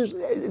mean, this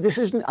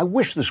isn't, I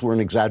wish this were an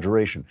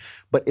exaggeration.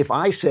 But if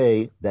I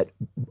say that,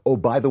 oh,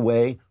 by the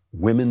way,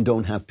 women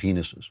don't have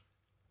penises,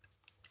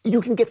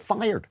 you can get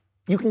fired.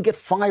 You can get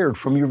fired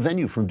from your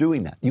venue from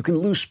doing that. You can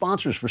lose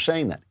sponsors for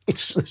saying that.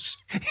 It's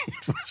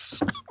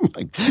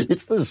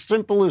the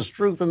simplest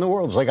truth in the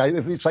world.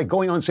 It's like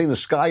going on saying the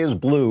sky is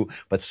blue,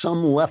 but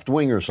some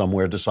left-winger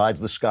somewhere decides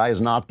the sky is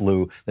not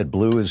blue, that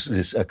blue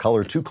is a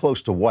color too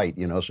close to white,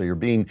 so you're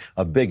being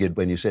a bigot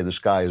when you say the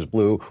sky is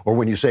blue, or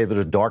when you say that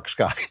a dark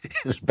sky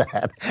is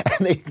bad,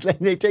 and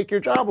they take your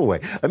job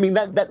away. I mean,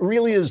 that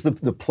really is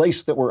the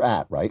place that we're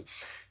at, right?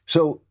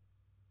 So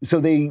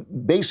they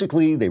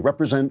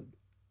represent,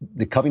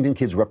 the Covington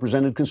kids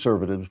represented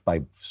conservatives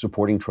by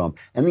supporting Trump.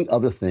 And the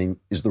other thing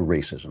is the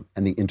racism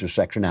and the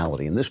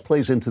intersectionality. And this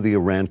plays into the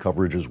Iran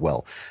coverage as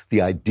well.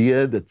 The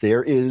idea that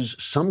there is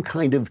some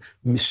kind of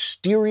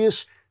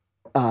mysterious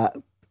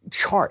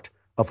chart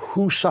of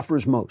who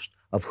suffers most,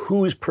 of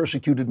who is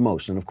persecuted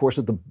most. And of course,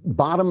 at the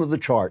bottom of the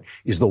chart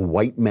is the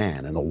white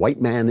man, and the white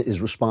man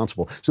is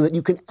responsible, so that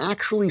you can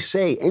actually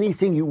say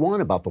anything you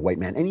want about the white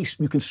man.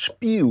 You can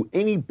spew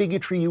any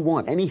bigotry you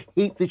want, any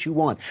hate that you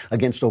want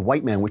against a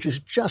white man, which is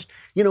just,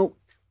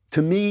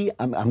 to me,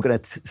 I'm going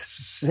to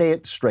say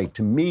it straight,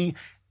 to me,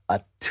 a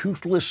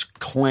toothless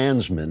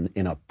Klansman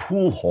in a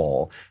pool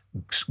hall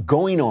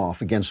going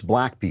off against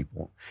black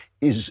people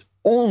is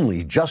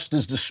only just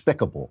as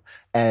despicable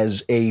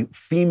as a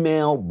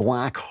female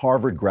black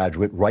Harvard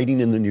graduate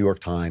writing in the New York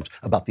Times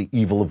about the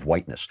evil of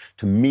whiteness.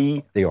 To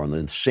me, they are on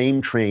the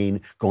same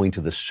train going to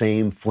the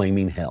same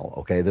flaming hell,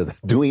 okay? They're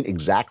doing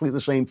exactly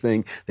the same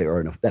thing.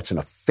 That's an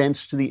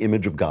offense to the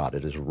image of God.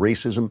 It is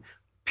racism,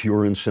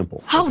 pure and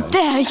simple. How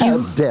dare you? How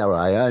dare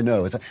I? I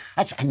know.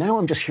 Now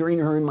I'm just hearing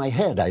her in my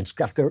head.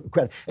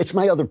 It's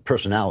my other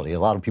personality. A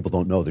lot of people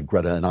don't know that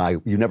Greta and I,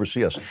 you never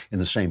see us in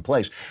the same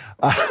place.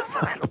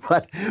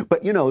 But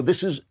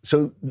this is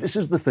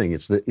the thing.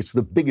 It's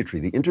the bigotry,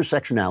 the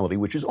intersectionality,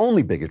 which is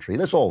only bigotry.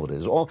 That's all it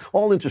is. All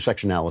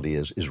intersectionality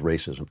is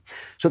racism.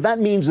 So that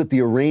means that the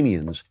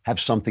Iranians have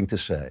something to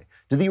say.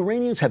 Do the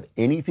Iranians have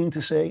anything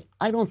to say?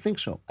 I don't think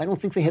so. I don't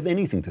think they have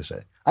anything to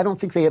say. I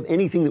don't think they have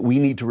anything that we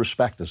need to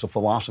respect as a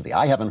philosophy.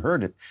 I haven't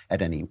heard it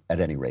at any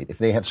rate. If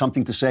they have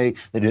something to say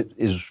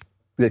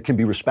that can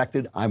be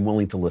respected, I'm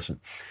willing to listen.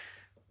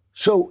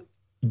 So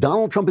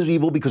Donald Trump is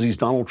evil because he's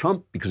Donald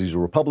Trump, because he's a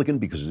Republican,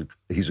 because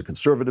he's a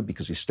conservative,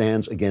 because he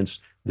stands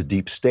against the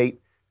deep state.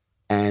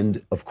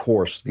 And, of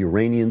course, the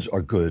Iranians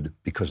are good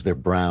because they're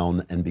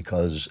brown and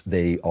because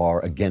they are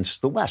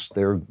against the West.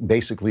 They're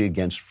basically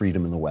against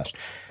freedom in the West.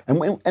 And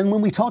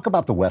when we talk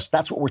about the West,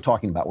 that's what we're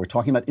talking about. We're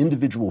talking about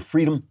individual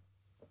freedom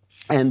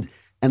and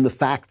the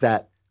fact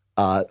that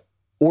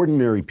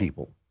ordinary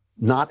people,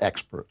 not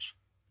experts,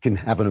 can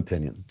have an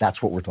opinion.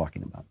 That's what we're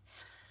talking about.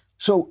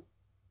 So,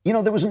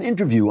 there was an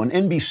interview on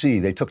NBC.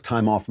 They took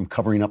time off from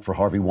covering up for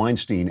Harvey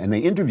Weinstein, and they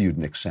interviewed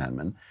Nick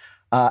Sandmann.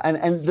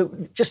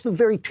 Just the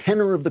very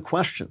tenor of the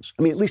questions.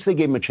 I mean, at least they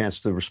gave him a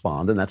chance to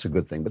respond, and that's a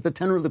good thing. But the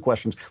tenor of the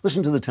questions,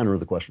 listen to the tenor of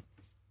the question.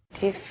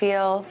 Do you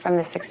feel from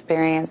this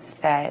experience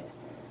that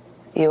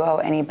you owe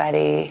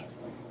anybody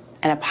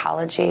an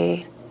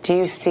apology? Do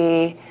you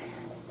see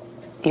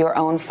your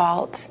own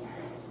fault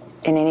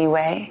in any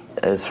way?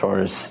 As far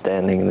as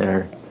standing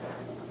there,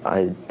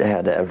 I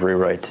had every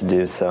right to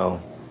do so.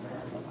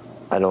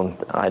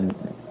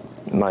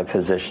 My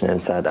position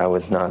is that I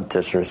was not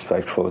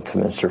disrespectful to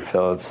Mr.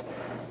 Phillips.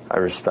 I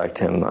respect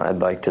him. I'd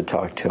like to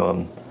talk to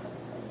him.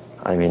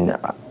 I mean,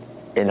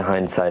 in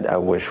hindsight, I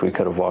wish we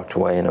could have walked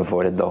away and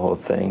avoided the whole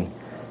thing.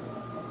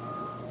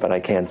 But I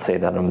can't say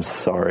that I'm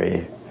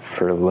sorry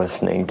for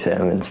listening to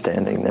him and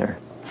standing there.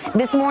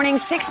 This morning,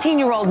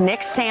 16-year-old Nick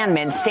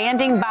Sandmann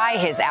standing by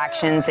his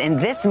actions in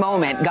this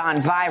moment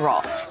gone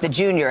viral. The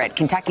junior at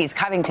Kentucky's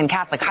Covington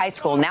Catholic High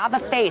School, now the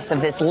face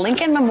of this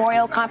Lincoln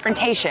Memorial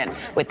confrontation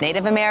with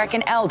Native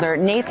American elder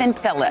Nathan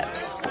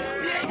Phillips.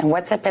 And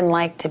what's it been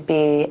like to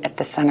be at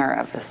the center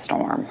of the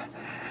storm?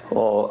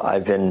 Well,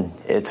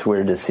 it's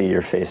weird to see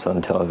your face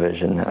on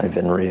television. I've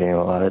been reading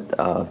a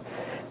lot.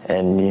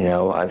 And,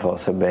 I've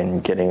also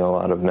been getting a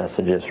lot of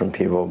messages from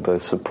people,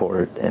 both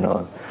support and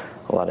a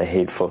lot of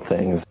hateful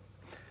things.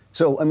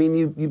 So, I mean,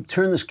 you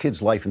turn this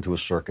kid's life into a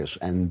circus,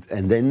 and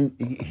then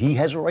he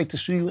has a right to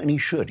sue you, and he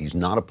should. He's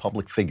not a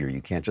public figure. You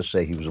can't just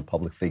say he was a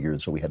public figure,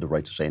 and so we had the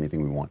right to say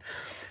anything we want.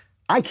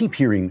 I keep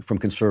hearing from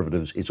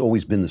conservatives, it's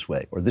always been this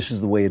way, or this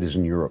is the way it is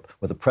in Europe,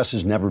 where the press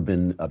has never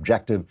been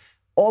objective.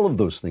 All of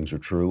those things are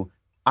true.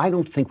 I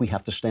don't think we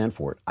have to stand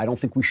for it. I don't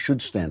think we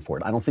should stand for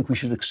it. I don't think we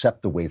should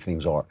accept the way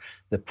things are.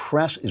 The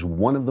press is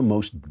one of the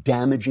most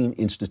damaging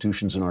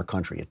institutions in our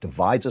country. It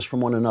divides us from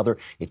one another.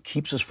 It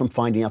keeps us from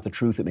finding out the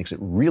truth. It makes it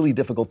really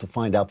difficult to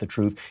find out the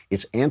truth.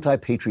 It's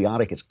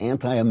anti-patriotic. It's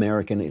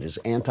anti-American. It is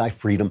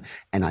anti-freedom.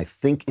 And I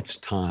think it's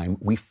time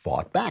we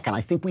fought back. And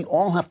I think we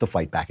all have to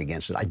fight back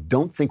against it. I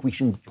don't think we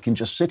can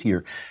just sit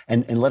here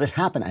and let it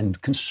happen.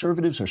 And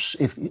conservatives are,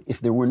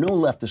 if there were no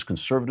leftist,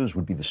 conservatives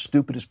would be the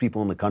stupidest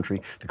people in the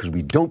country, because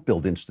we don't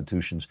build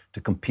institutions to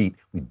compete.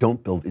 We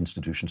don't build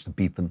institutions to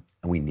beat them,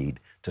 and we need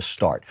to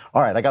start.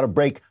 All right, I got a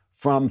break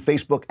from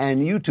Facebook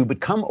and YouTube,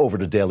 but come over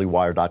to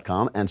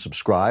dailywire.com and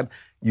subscribe.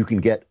 You can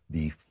get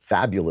the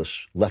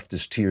fabulous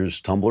Leftist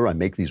Tears tumbler. I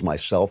make these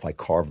myself. I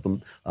carve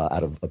them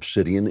out of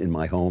obsidian in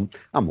my home.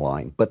 I'm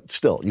lying, but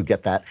still, you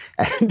get that.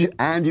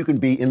 And you can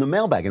be in the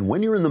mailbag. And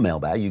when you're in the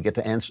mailbag, you get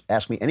to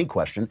ask me any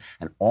question,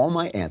 and all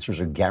my answers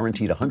are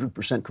guaranteed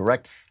 100%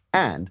 correct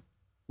and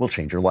will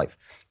change your life.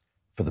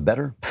 For the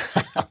better?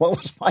 Well,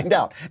 let's find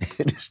out.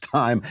 It is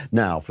time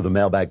now for the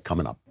mailbag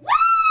coming up. Woo!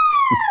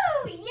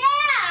 Yeah!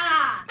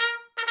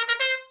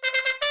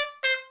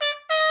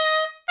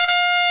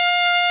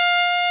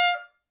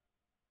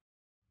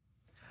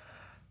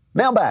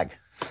 Mailbag.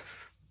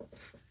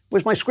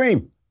 Where's my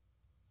scream?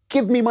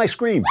 Give me my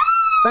scream.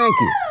 Woo! Thank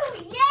you.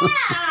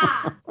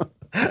 Yeah!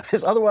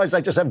 Because otherwise,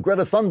 I just have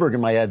Greta Thunberg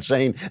in my head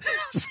saying,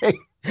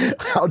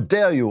 how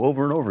dare you,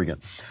 over and over again.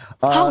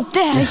 How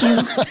dare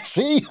you?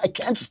 See, I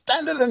can't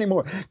stand it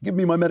anymore. Give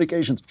me my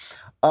medications.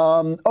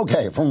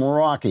 Okay, from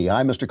Rocky.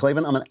 Hi, Mr.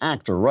 Klavan. I'm an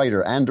actor,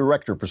 writer, and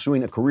director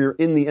pursuing a career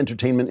in the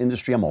entertainment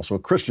industry. I'm also a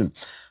Christian.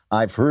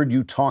 I've heard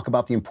you talk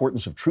about the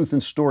importance of truth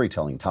in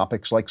storytelling.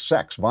 Topics like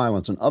sex,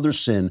 violence, and other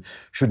sin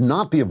should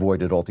not be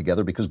avoided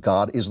altogether because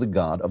God is the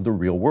God of the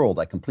real world.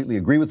 I completely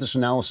agree with this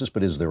analysis,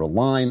 but is there a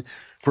line?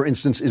 For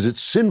instance, is it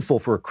sinful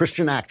for a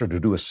Christian actor to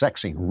do a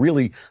sex scene?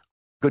 Really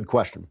good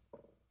question.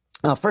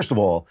 First of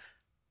all,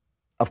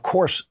 of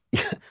course,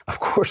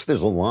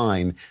 there's a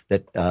line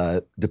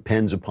that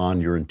depends upon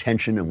your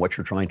intention and what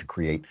you're trying to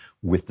create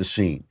with the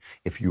scene.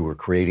 If you are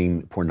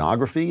creating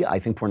pornography, I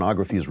think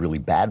pornography is really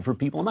bad for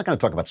people. I'm not going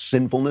to talk about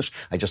sinfulness.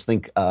 I just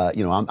think,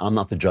 I'm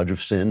not the judge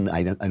of sin.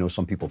 I know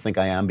some people think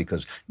I am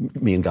because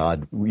me and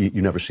God,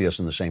 you never see us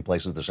in the same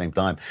place at the same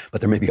time.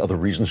 But there may be other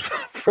reasons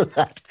for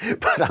that.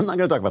 But I'm not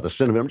going to talk about the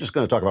sin of it. I'm just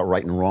going to talk about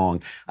right and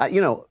wrong.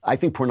 I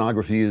think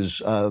pornography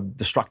is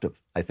destructive.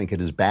 I think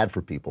it is bad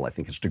for people. I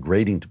think it's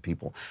degrading to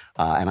people.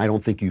 And I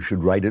don't think you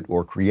should write it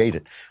or create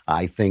it.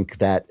 I think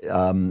that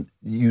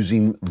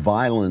using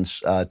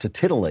violence to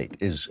titillate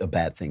is a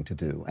bad thing to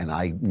do. And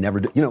I never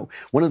do.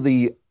 One of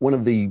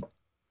the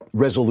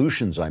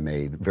resolutions I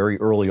made very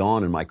early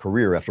on in my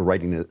career after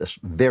writing a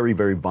very,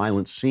 very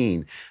violent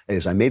scene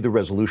is I made the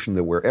resolution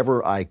that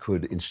wherever I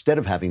could, instead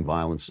of having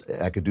violence,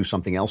 I could do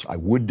something else, I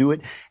would do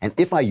it. And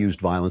if I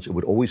used violence, it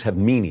would always have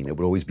meaning. It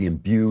would always be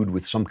imbued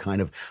with some kind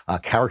of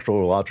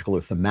characterological or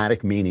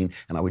thematic meaning.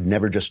 And I would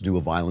never just do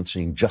a violent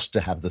scene just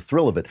to have the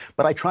thrill of it.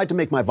 But I tried to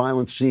make my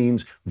violent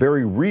scenes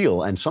very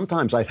real. And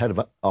sometimes I've had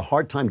a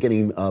hard time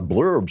getting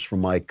blurbs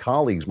from my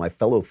colleagues, my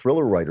fellow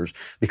thriller writers,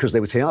 because they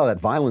would say, oh, that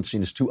violent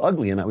scene is too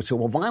ugly. And I would say,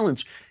 well,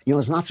 violence,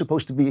 is not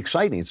supposed to be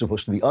exciting. It's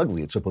supposed to be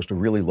ugly. It's supposed to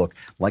really look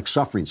like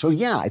suffering. So,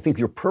 yeah, I think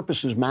your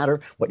purposes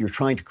matter. What you're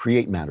trying to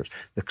create matters.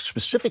 The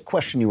specific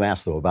question you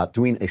asked, though, about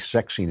doing a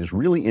sex scene is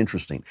really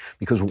interesting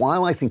because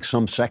while I think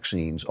some sex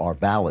scenes are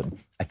valid,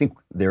 I think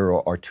there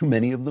are too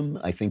many of them.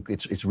 I think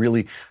it's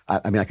really,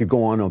 I could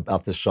go on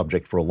about this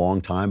subject for a long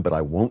time, but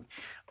I won't.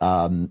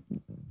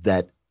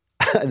 That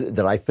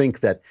I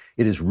think that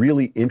it is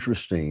really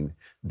interesting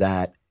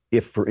that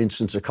if, for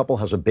instance, a couple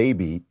has a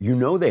baby,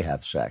 they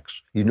have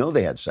sex.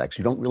 They had sex.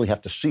 You don't really have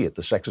to see it.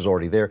 The sex is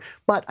already there.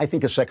 But I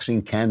think a sex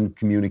scene can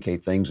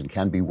communicate things and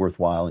can be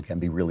worthwhile and can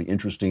be really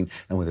interesting.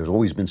 And when there's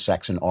always been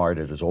sex in art,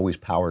 it has always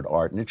powered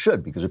art, and it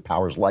should because it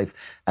powers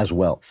life as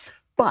well.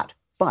 But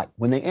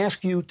when they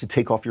ask you to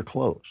take off your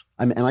clothes,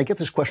 and I get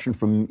this question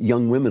from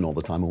young women all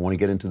the time who want to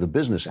get into the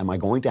business, am I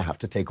going to have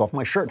to take off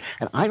my shirt?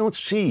 And I don't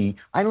see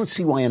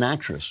why an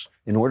actress,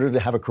 in order to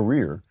have a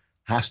career,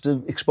 has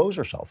to expose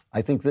herself.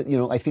 I think that,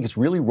 I think it's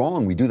really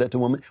wrong. We do that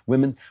to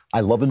women. I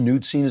love a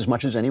nude scene as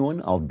much as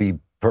anyone. I'll be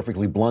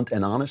perfectly blunt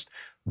and honest.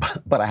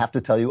 But I have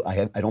to tell you,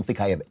 I don't think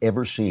I have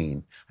ever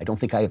seen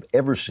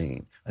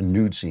a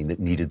nude scene that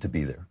needed to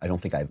be there. I don't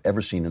think I've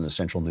ever seen an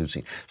essential nude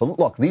scene. So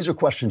look, these are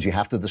questions you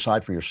have to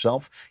decide for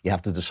yourself. You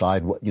have to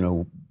decide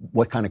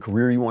what kind of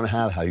career you want to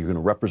have, how you're going to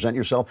represent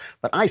yourself.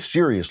 But I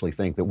seriously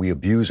think that we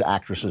abuse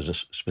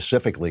actresses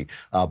specifically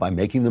by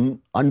making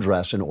them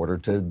undress in order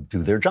to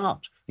do their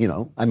jobs.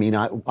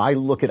 I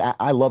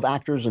love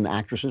actors and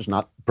actresses,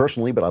 not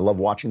personally, but I love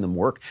watching them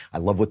work. I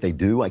love what they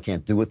do. I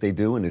can't do what they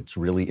do, and it's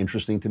really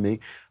interesting to me.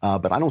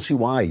 But I don't see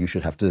why you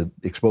should have to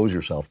expose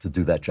yourself to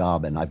do that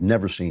job. And I've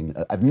never seen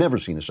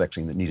a sex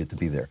scene that needed to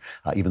be there,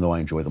 even though I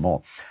enjoy them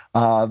all.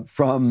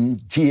 From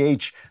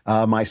TH,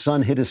 my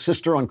son hit his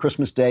sister on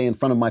Christmas Day in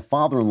front of my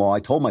father-in-law. I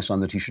told my son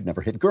that he should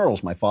never hit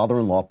girls. My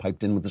father-in-law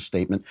piped in with the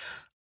statement,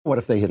 "What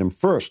if they hit him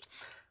first?"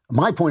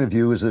 My point of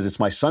view is that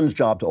it's my son's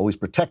job to always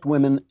protect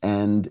women,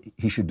 and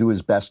he should do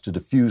his best to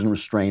diffuse and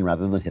restrain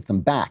rather than hit them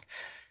back.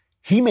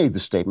 He made the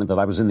statement that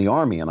I was in the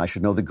Army and I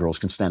should know that girls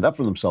can stand up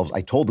for themselves.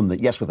 I told him that,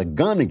 yes, with a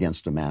gun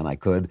against a man I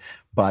could,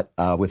 but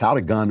without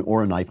a gun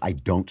or a knife, I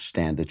don't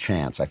stand a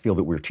chance. I feel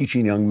that we're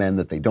teaching young men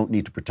that they don't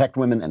need to protect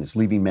women, and it's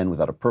leaving men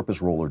without a purpose,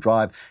 role, or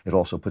drive. It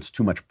also puts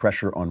too much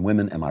pressure on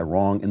women. Am I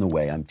wrong in the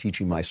way I'm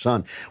teaching my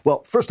son?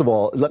 Well, first of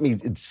all, let me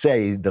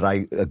say that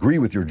I agree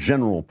with your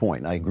general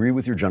point. I agree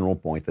with your general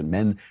point that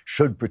men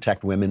should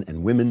protect women,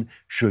 and women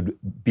should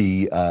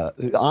be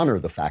honor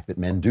the fact that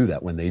men do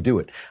that when they do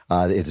it.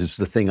 It is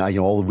the thing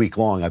all week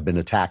long I've been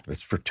attacked.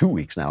 It's for 2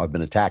 weeks now. I've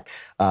been attacked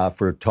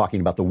for talking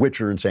about The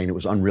Witcher and saying it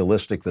was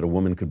unrealistic that a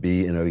woman could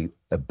be in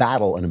a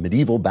battle, in a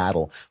medieval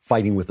battle,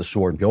 fighting with a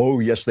sword. Oh,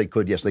 yes, they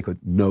could. Yes, they could.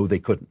 No, they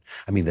couldn't.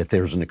 I mean, that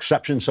there's an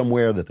exception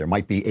somewhere, that there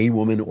might be a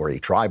woman or a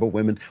tribe of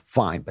women.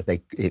 Fine, but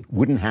it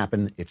wouldn't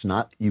happen. It's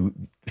not you.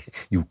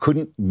 You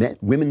couldn't.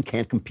 Women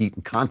can't compete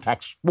in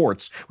contact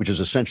sports, which is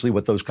essentially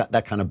what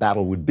that kind of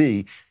battle would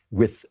be,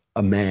 with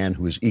a man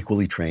who is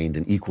equally trained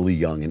and equally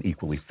young and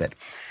equally fit.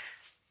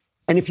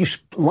 And if you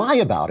lie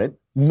about it,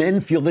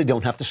 men feel they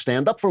don't have to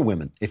stand up for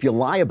women. If you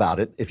lie about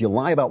it, if you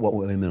lie about what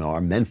women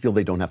are, men feel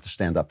they don't have to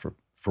stand up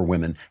for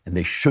women, and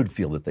they should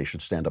feel that they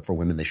should stand up for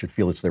women. They should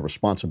feel it's their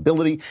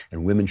responsibility,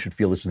 and women should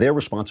feel it's their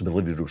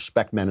responsibility to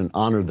respect men and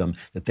honor them,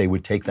 that they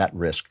would take that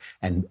risk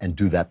and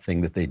do that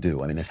thing that they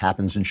do. I mean, it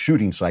happens in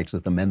shooting sites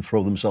that the men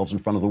throw themselves in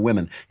front of the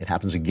women. It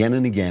happens again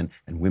and again,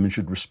 and women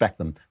should respect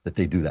them that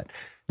they do that.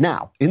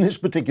 Now, in this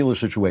particular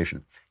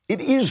situation, it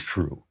is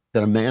true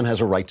that a man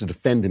has a right to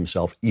defend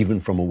himself even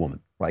from a woman,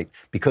 right?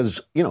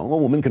 Because, a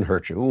woman can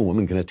hurt you, a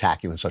woman can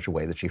attack you in such a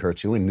way that she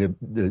hurts you,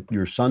 and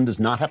your son does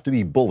not have to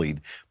be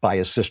bullied by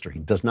his sister. He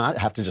does not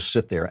have to just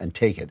sit there and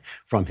take it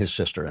from his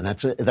sister, and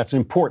that's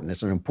important.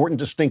 It's an important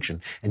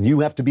distinction, and you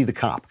have to be the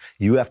cop.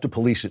 You have to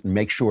police it and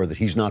make sure that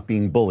he's not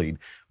being bullied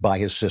by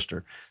his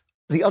sister.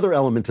 The other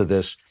element to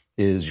this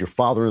is your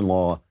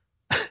father-in-law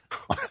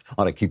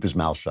ought to keep his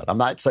mouth shut. I'm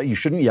not saying you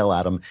shouldn't yell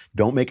at him.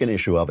 Don't make an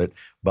issue of it.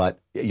 But,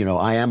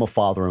 I am a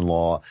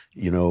father-in-law.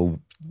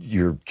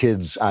 Your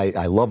kids,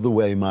 I love the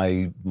way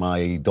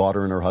my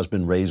daughter and her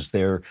husband raised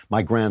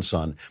my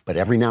grandson. But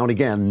every now and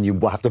again, you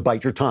have to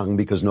bite your tongue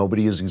because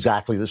nobody is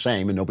exactly the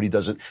same and nobody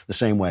does it the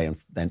same way.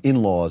 And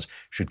in-laws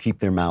should keep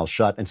their mouths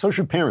shut. And so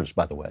should parents,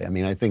 by the way. I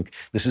mean, I think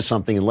this is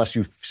something, unless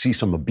you see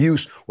some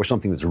abuse or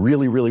something that's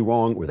really, really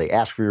wrong, where they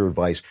ask for your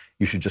advice,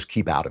 you should just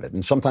keep out of it.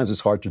 And sometimes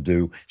it's hard to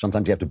do.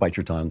 Sometimes you have to bite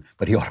your tongue,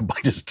 but he ought to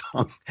bite his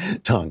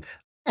tongue.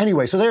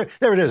 Anyway, so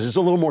there it is. It's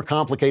a little more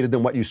complicated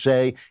than what you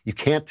say. You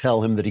can't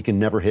tell him that he can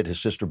never hit his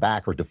sister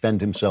back or defend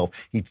himself.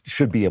 He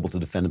should be able to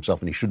defend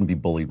himself, and he shouldn't be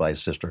bullied by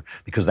his sister,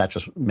 because that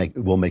just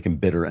will make him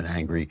bitter and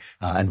angry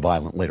and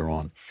violent later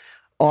on.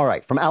 All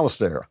right, from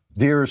Alistair.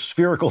 Dear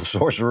spherical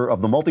sorcerer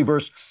of the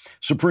multiverse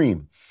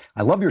supreme,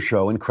 I love your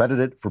show and credit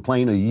it for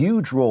playing a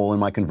huge role in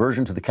my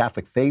conversion to the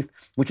Catholic faith,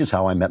 which is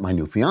how I met my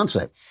new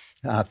fiance.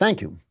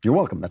 Thank you. You're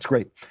welcome. That's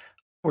great.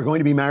 We're going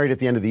to be married at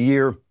the end of the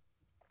year.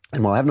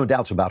 And while I have no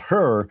doubts about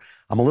her,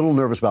 I'm a little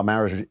nervous about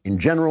marriage in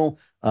general.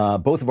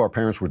 Both of our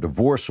parents were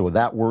divorced, so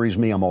that worries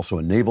me. I'm also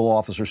a naval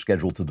officer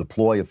scheduled to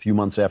deploy a few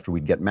months after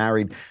we'd get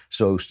married.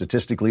 So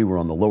statistically, we're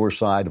on the lower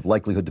side of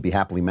likelihood to be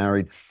happily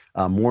married.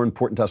 More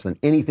important to us than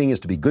anything is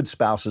to be good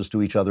spouses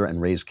to each other and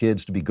raise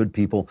kids to be good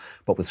people.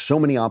 But with so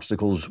many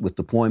obstacles with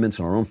deployments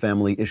and our own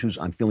family issues,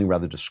 I'm feeling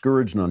rather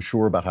discouraged and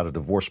unsure about how to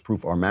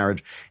divorce-proof our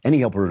marriage.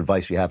 Any help or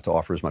advice you have to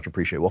offer is much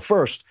appreciated. Well,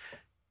 first,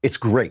 it's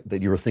great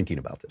that you're thinking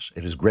about this.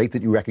 It is great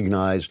that you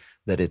recognize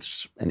that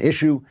it's an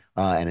issue,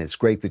 and it's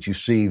great that you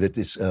see that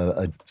it's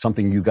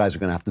something you guys are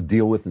going to have to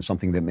deal with and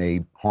something that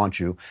may haunt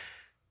you.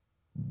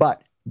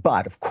 But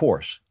of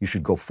course, you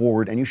should go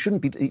forward, and you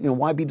shouldn't be,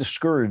 why be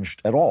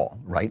discouraged at all,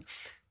 right?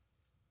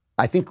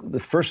 I think the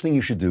first thing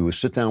you should do is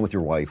sit down with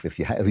your wife, if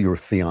you have your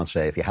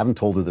fiancé. If you haven't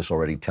told her this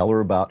already, tell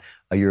her about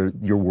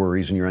your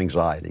worries and your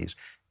anxieties,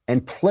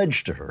 and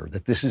pledge to her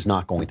that this is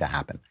not going to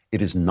happen. It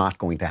is not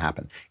going to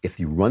happen. If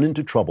you run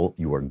into trouble,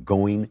 you are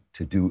going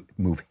to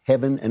move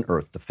heaven and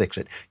earth to fix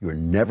it. You are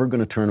never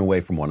going to turn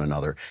away from one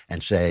another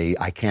and say,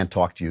 I can't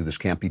talk to you, this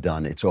can't be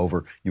done, it's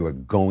over. You are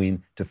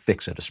going to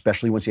fix it,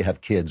 especially once you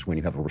have kids, when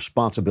you have a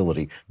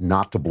responsibility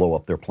not to blow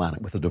up their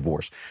planet with a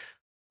divorce.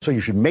 So you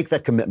should make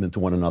that commitment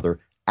to one another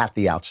at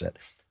the outset.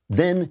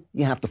 Then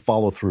you have to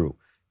follow through.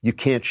 You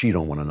can't cheat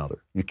on one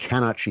another. You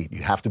cannot cheat.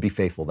 You have to be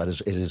faithful.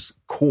 It is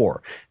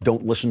core.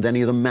 Don't listen to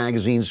any of the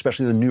magazines,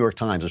 especially the New York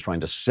Times is trying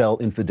to sell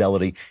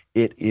infidelity.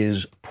 It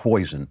is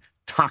poison,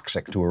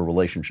 toxic to a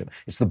relationship.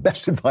 It's the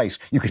best advice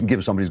you can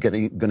give somebody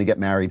who's going to get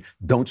married.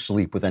 Don't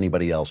sleep with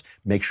anybody else.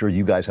 Make sure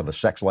you guys have a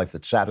sex life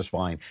that's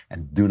satisfying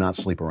and do not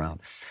sleep around.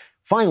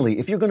 Finally,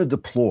 if you're going to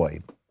deploy,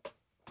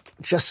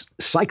 just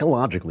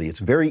psychologically, it's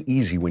very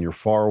easy when you're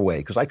far away,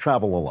 because I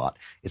travel a lot.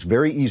 It's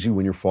very easy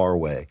when you're far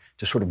away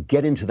to sort of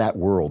get into that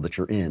world that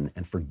you're in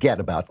and forget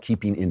about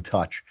keeping in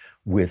touch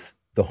with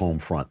the home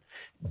front.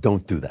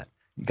 Don't do that.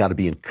 You got to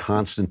be in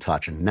constant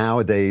touch. And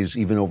nowadays,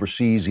 even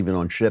overseas, even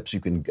on ships, you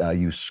can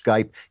use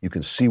Skype. You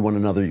can see one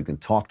another. You can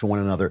talk to one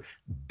another.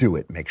 Do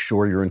it. Make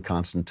sure you're in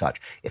constant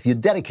touch. If you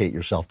dedicate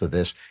yourself to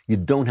this, you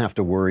don't have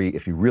to worry.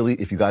 If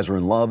you guys are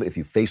in love, if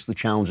you face the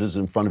challenges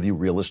in front of you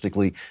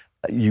realistically,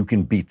 you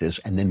can beat this.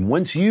 And then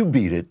once you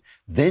beat it,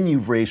 then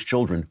you've raised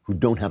children who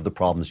don't have the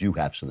problems you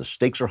have. So the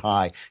stakes are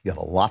high. You have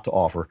a lot to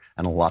offer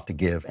and a lot to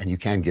give, and you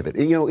can give it.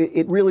 You know,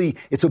 it really,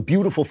 it's a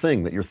beautiful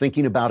thing that you're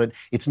thinking about it.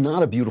 It's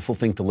not a beautiful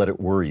thing to let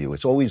it worry you.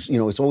 It's always,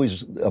 it's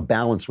always a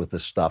balance with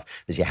this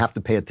stuff, that you have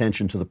to pay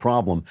attention to the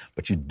problem,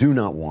 but you do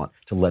not want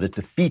to let it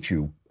defeat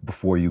you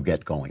before you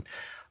get going.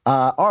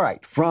 All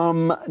right,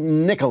 from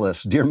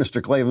Nicholas. Dear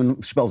Mr.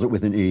 Klavan, spells it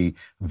with an E.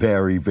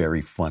 Very,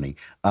 very funny.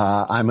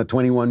 I'm a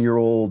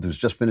 21-year-old who's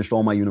just finished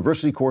all my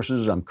university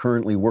courses. I'm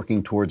currently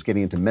working towards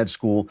getting into med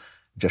school.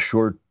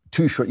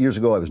 Two short years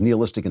ago, I was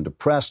nihilistic and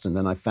depressed, and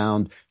then I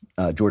found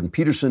Jordan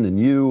Peterson and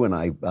you, and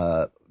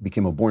I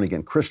became a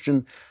born-again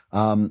Christian.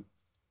 And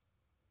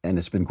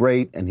it's been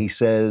great. And he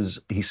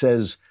says,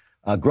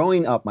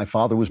 growing up, my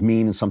father was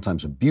mean and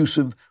sometimes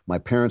abusive. My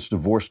parents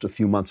divorced a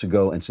few months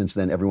ago, and since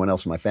then, everyone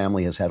else in my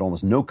family has had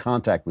almost no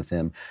contact with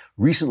him.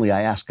 Recently,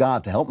 I asked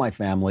God to help my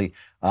family,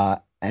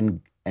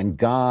 and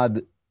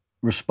God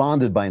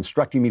responded by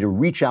instructing me to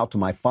reach out to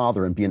my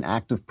father and be an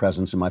active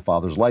presence in my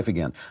father's life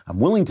again. I'm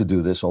willing to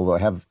do this, although I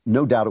have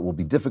no doubt it will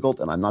be difficult,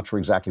 and I'm not sure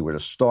exactly where to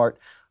start.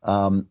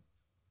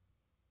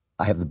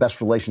 I have the best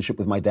relationship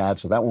with my dad,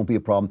 so that won't be a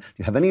problem. Do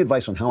you have any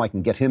advice on how I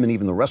can get him and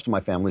even the rest of my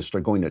family to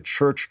start going to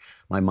church?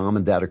 My mom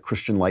and dad are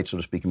Christian light, so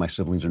to speak, and my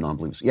siblings are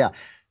non-believers. Yeah,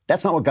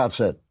 that's not what God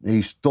said.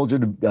 He told you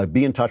to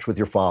be in touch with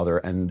your father,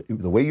 and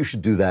the way you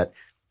should do that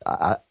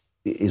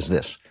is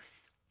this.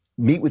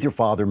 Meet with your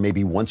father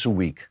maybe once a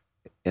week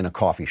in a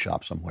coffee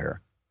shop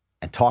somewhere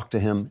and talk to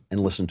him and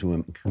listen to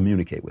him and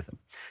communicate with him.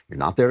 You're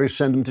not there to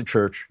send him to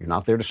church. You're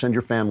not there to send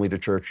your family to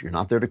church. You're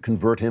not there to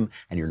convert him,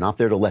 and you're not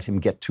there to let him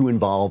get too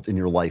involved in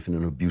your life in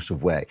an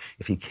abusive way.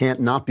 If he can't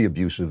not be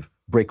abusive,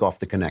 break off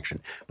the connection.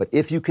 But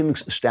if you can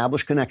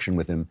establish connection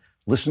with him,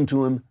 listen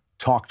to him,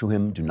 talk to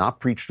him, do not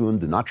preach to him,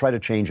 do not try to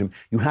change him.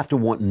 You have to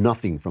want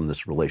nothing from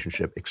this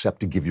relationship except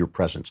to give your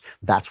presence.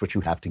 That's what you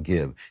have to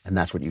give, and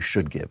that's what you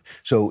should give.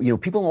 So,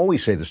 people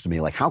always say this to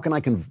me, like, how can I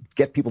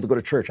get people to go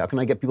to church? How can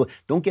I get people?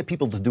 Don't get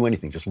people to do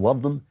anything. Just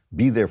love them,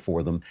 be there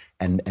for them,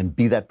 and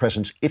be that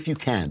presence if you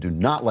can. Do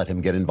not let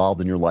him get involved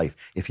in your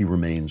life if he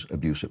remains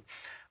abusive.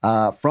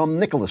 From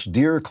Nicholas,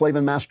 dear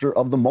Klavan Master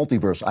of the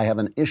Multiverse, I have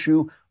an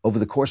issue. Over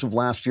the course of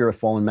last year, I've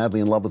fallen madly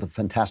in love with a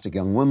fantastic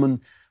young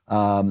woman.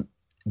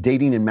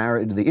 Dating and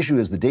marriage. The issue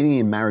is the dating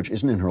and marriage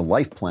isn't in her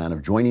life plan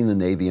of joining the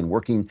Navy and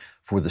working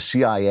for the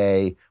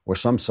CIA or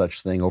some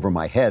such thing over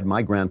my head.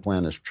 My grand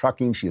plan is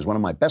trucking. She is one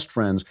of my best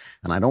friends,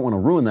 and I don't want to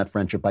ruin that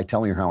friendship by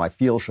telling her how I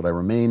feel. Should I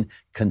remain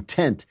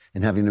content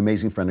in having an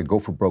amazing friend and go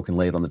for broke and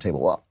lay it on the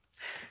table? Well,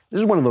 this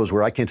is one of those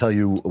where I can't tell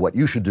you what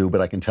you should do, but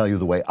I can tell you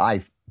the way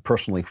I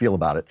personally feel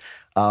about it.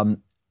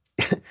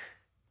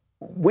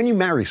 When you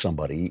marry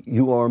somebody,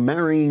 you are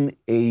marrying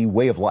a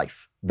way of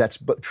life. That's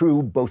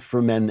true both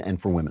for men and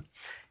for women.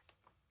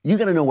 You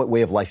got to know what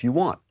way of life you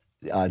want.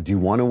 Do you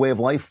want a way of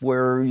life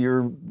where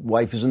your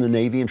wife is in the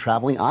Navy and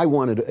traveling? I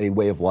wanted a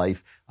way of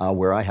life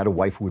where I had a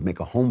wife who would make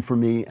a home for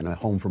me and a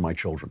home for my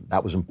children.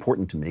 That was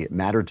important to me. It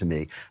mattered to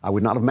me. I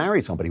would not have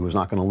married somebody who was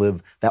not going to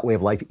live that way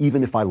of life,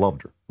 even if I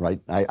loved her, right?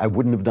 I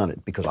wouldn't have done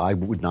it because I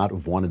would not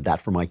have wanted that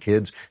for my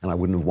kids, and I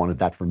wouldn't have wanted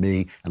that for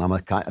me. And I'm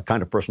a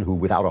kind of person who,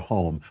 without a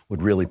home,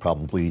 would really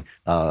probably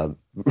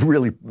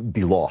really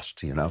be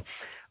lost,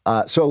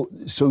 So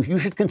you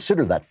should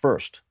consider that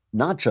first.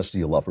 Not just do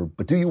you love her,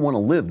 but do you want to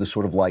live the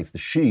sort of life that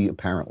she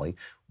apparently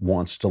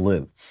wants to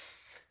live?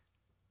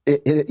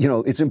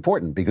 It's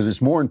important because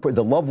it's more important.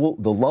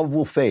 The love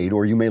will fade,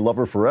 or you may love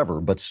her forever,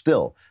 but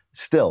still,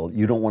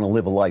 you don't want to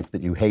live a life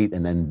that you hate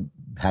and then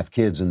have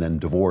kids and then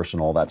divorce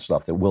and all that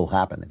stuff that will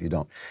happen if you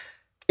don't.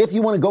 If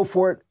you want to go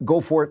for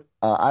it,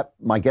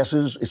 My guess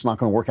is it's not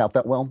going to work out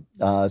that well.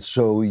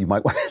 So you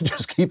might want to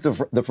just keep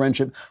the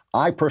friendship.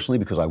 I personally,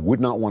 because I would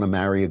not want to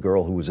marry a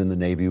girl who was in the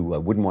Navy. I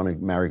wouldn't want to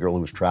marry a girl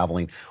who was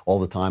traveling all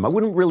the time. I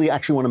wouldn't really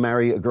actually want to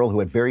marry a girl who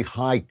had very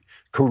high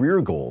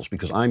career goals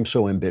because I'm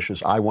so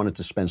ambitious. I wanted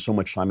to spend so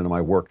much time into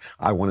my work.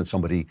 I wanted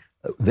somebody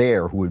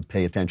there who would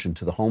pay attention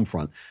to the home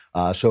front.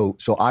 So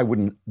I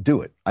wouldn't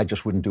do it. I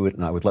just wouldn't do it,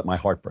 and I would let my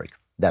heart break.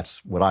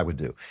 That's what I would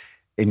do.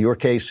 In your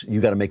case, you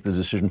got to make the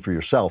decision for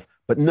yourself.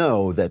 But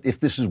know that if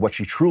this is what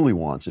she truly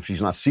wants, if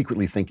she's not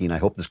secretly thinking, I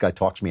hope this guy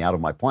talks me out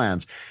of my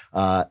plans,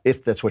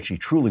 if that's what she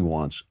truly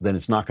wants, then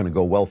it's not going to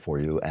go well for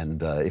you.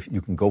 And if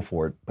you can go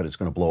for it, but it's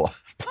going to blow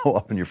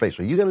up in your face.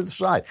 So you got to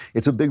decide.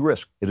 It's a big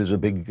risk. It is a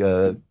big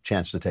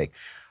chance to take.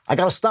 I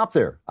got to stop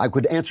there. I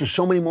could answer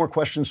so many more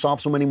questions,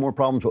 solve so many more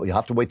problems, but you'll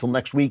have to wait till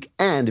next week.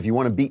 And if you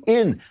want to be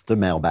in the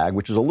mailbag,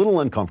 which is a little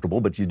uncomfortable,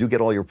 but you do get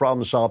all your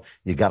problems solved,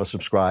 you got to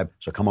subscribe.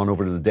 So come on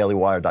over to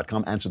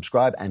thedailywire.com and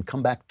subscribe and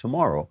come back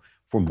tomorrow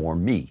for more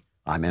me.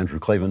 I'm Andrew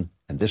Klavan,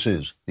 and this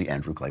is The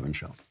Andrew Klavan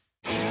Show.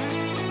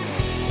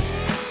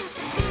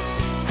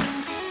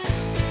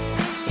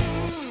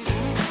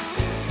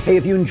 Hey,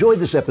 if you enjoyed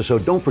this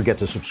episode, don't forget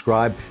to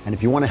subscribe. And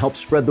if you want to help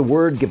spread the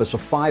word, give us a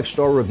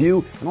 5-star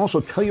review and also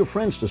tell your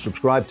friends to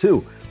subscribe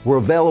too. We're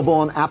available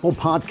on Apple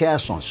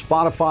Podcasts, on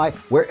Spotify,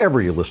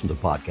 wherever you listen to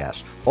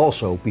podcasts.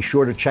 Also, be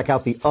sure to check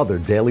out the other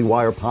Daily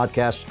Wire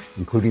podcasts,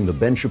 including The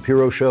Ben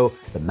Shapiro Show,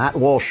 The Matt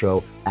Walsh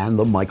Show, and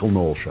The Michael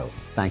Knowles Show.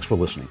 Thanks for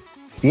listening.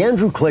 The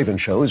Andrew Klavan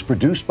Show is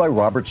produced by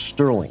Robert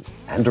Sterling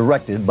and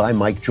directed by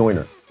Mike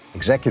Joyner.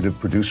 Executive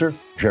producer,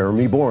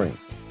 Jeremy Boring.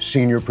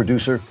 Senior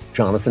producer,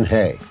 Jonathan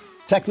Hay.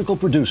 Technical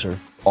producer,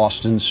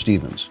 Austin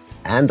Stevens.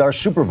 And our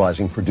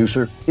supervising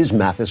producer is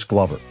Mathis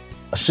Glover.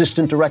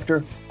 Assistant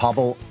director,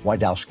 Pavel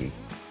Wydowski.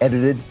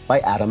 Edited by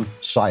Adam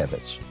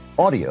Sayevitz.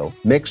 Audio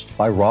mixed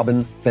by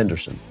Robin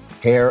Fenderson.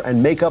 Hair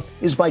and makeup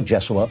is by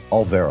Jesua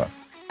Alvera.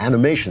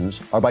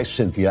 Animations are by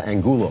Cynthia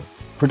Angulo.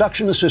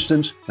 Production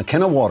assistants,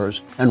 McKenna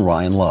Waters and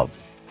Ryan Love.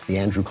 The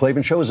Andrew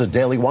Klavan Show is a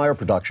Daily Wire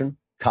production.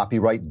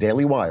 Copyright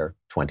Daily Wire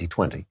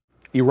 2020.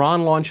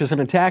 Iran launches an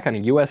attack on a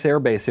U.S.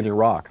 airbase in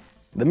Iraq.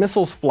 The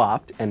missiles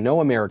flopped and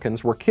no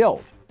Americans were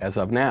killed, as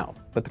of now.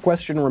 But the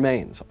question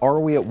remains, are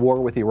we at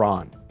war with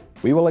Iran?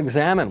 We will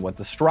examine what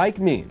the strike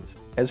means,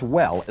 as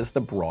well as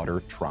the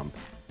broader Trump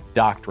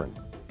doctrine.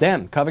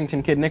 Then,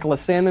 Covington kid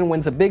Nicholas Sandmann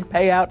wins a big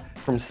payout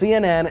from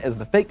CNN as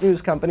the fake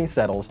news company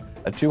settles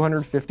a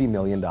 $250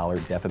 million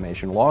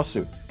defamation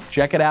lawsuit.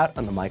 Check it out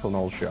on The Michael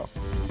Knowles Show.